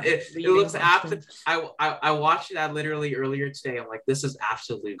not. It looks after. I watched that literally earlier today. I'm like, this is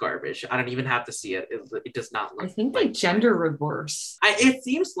absolute garbage. I don't even have to see it. It does not look. I think they gender reverse. It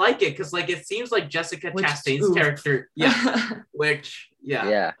seems like it because like it seems like Jessica Chastain's character. Yeah.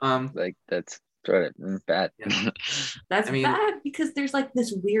 Yeah. Like that's. Bad. Yeah. That's bad because there's like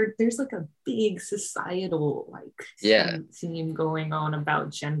a big societal theme going on about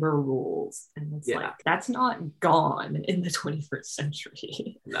gender roles, and it's like that's not gone in the 21st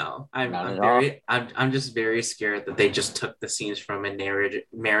century. No, I'm just very scared that they just took the scenes from a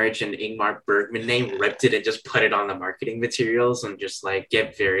marriage and Ingmar Bergman name, ripped it, and just put it on the marketing materials and just like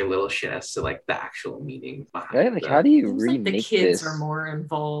get very little shit as to like the actual meaning behind it. How do you remake the kids are more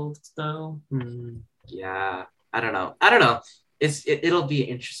involved though. Yeah, I don't know. It'll be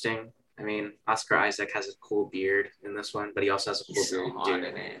interesting. I mean, Oscar Isaac has a cool beard in this one, but he also has a cool beard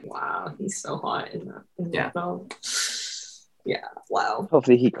in it. Wow, he's so hot in that film. Yeah, wow.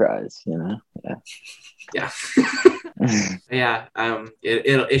 Hopefully he cries, you know. Yeah.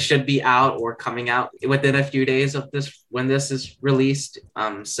 It should be out or coming out within a few days of this when this is released.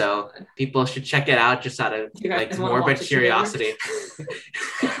 So people should check it out just out of like morbid curiosity.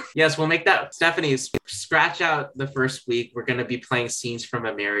 Yes, we'll make that. Stephanie, scratch out the first week. We're gonna be playing scenes from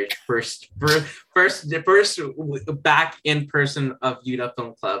a marriage first back in person of UW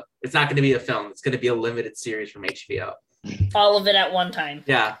Film Club. It's not gonna be a film. It's gonna be a limited series from HBO. all of it at one time.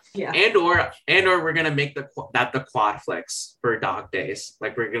 Yeah. And or we're gonna make the Quadflix for dog days.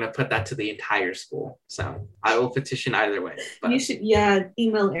 Like we're gonna put that to the entire school. So I will petition either way. But you should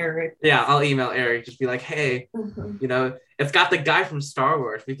email Eric. Yeah, I'll email Eric. Just be like, hey, you know, it's got the guy from Star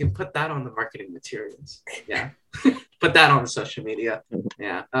Wars. We can put that on the marketing materials. Yeah. Put that on social media.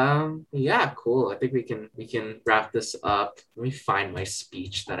 Yeah. Yeah, cool. I think we can wrap this up. Let me find my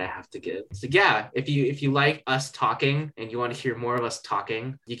speech that I have to give. So yeah, if you like us talking and you want to hear more of us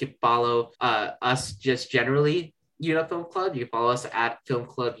talking, you can follow us just generally. UW Film Club. You can follow us at Film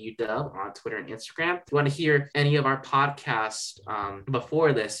Club UW on Twitter and Instagram. If you want to hear any of our podcasts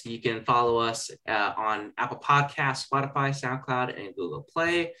before this, you can follow us on Apple Podcasts, Spotify, SoundCloud, and Google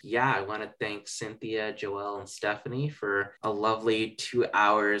Play. Yeah, I want to thank Cynthia, Joelle, and Stephanie for a lovely 2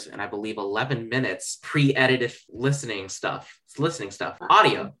 hours and I believe 11 minutes pre-edited listening stuff.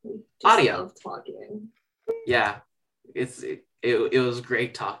 Audio. Love talking. Yeah, it was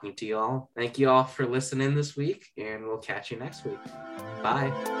great talking to you all. Thank you all for listening this week, and we'll catch you next week.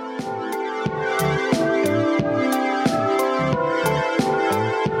 Bye.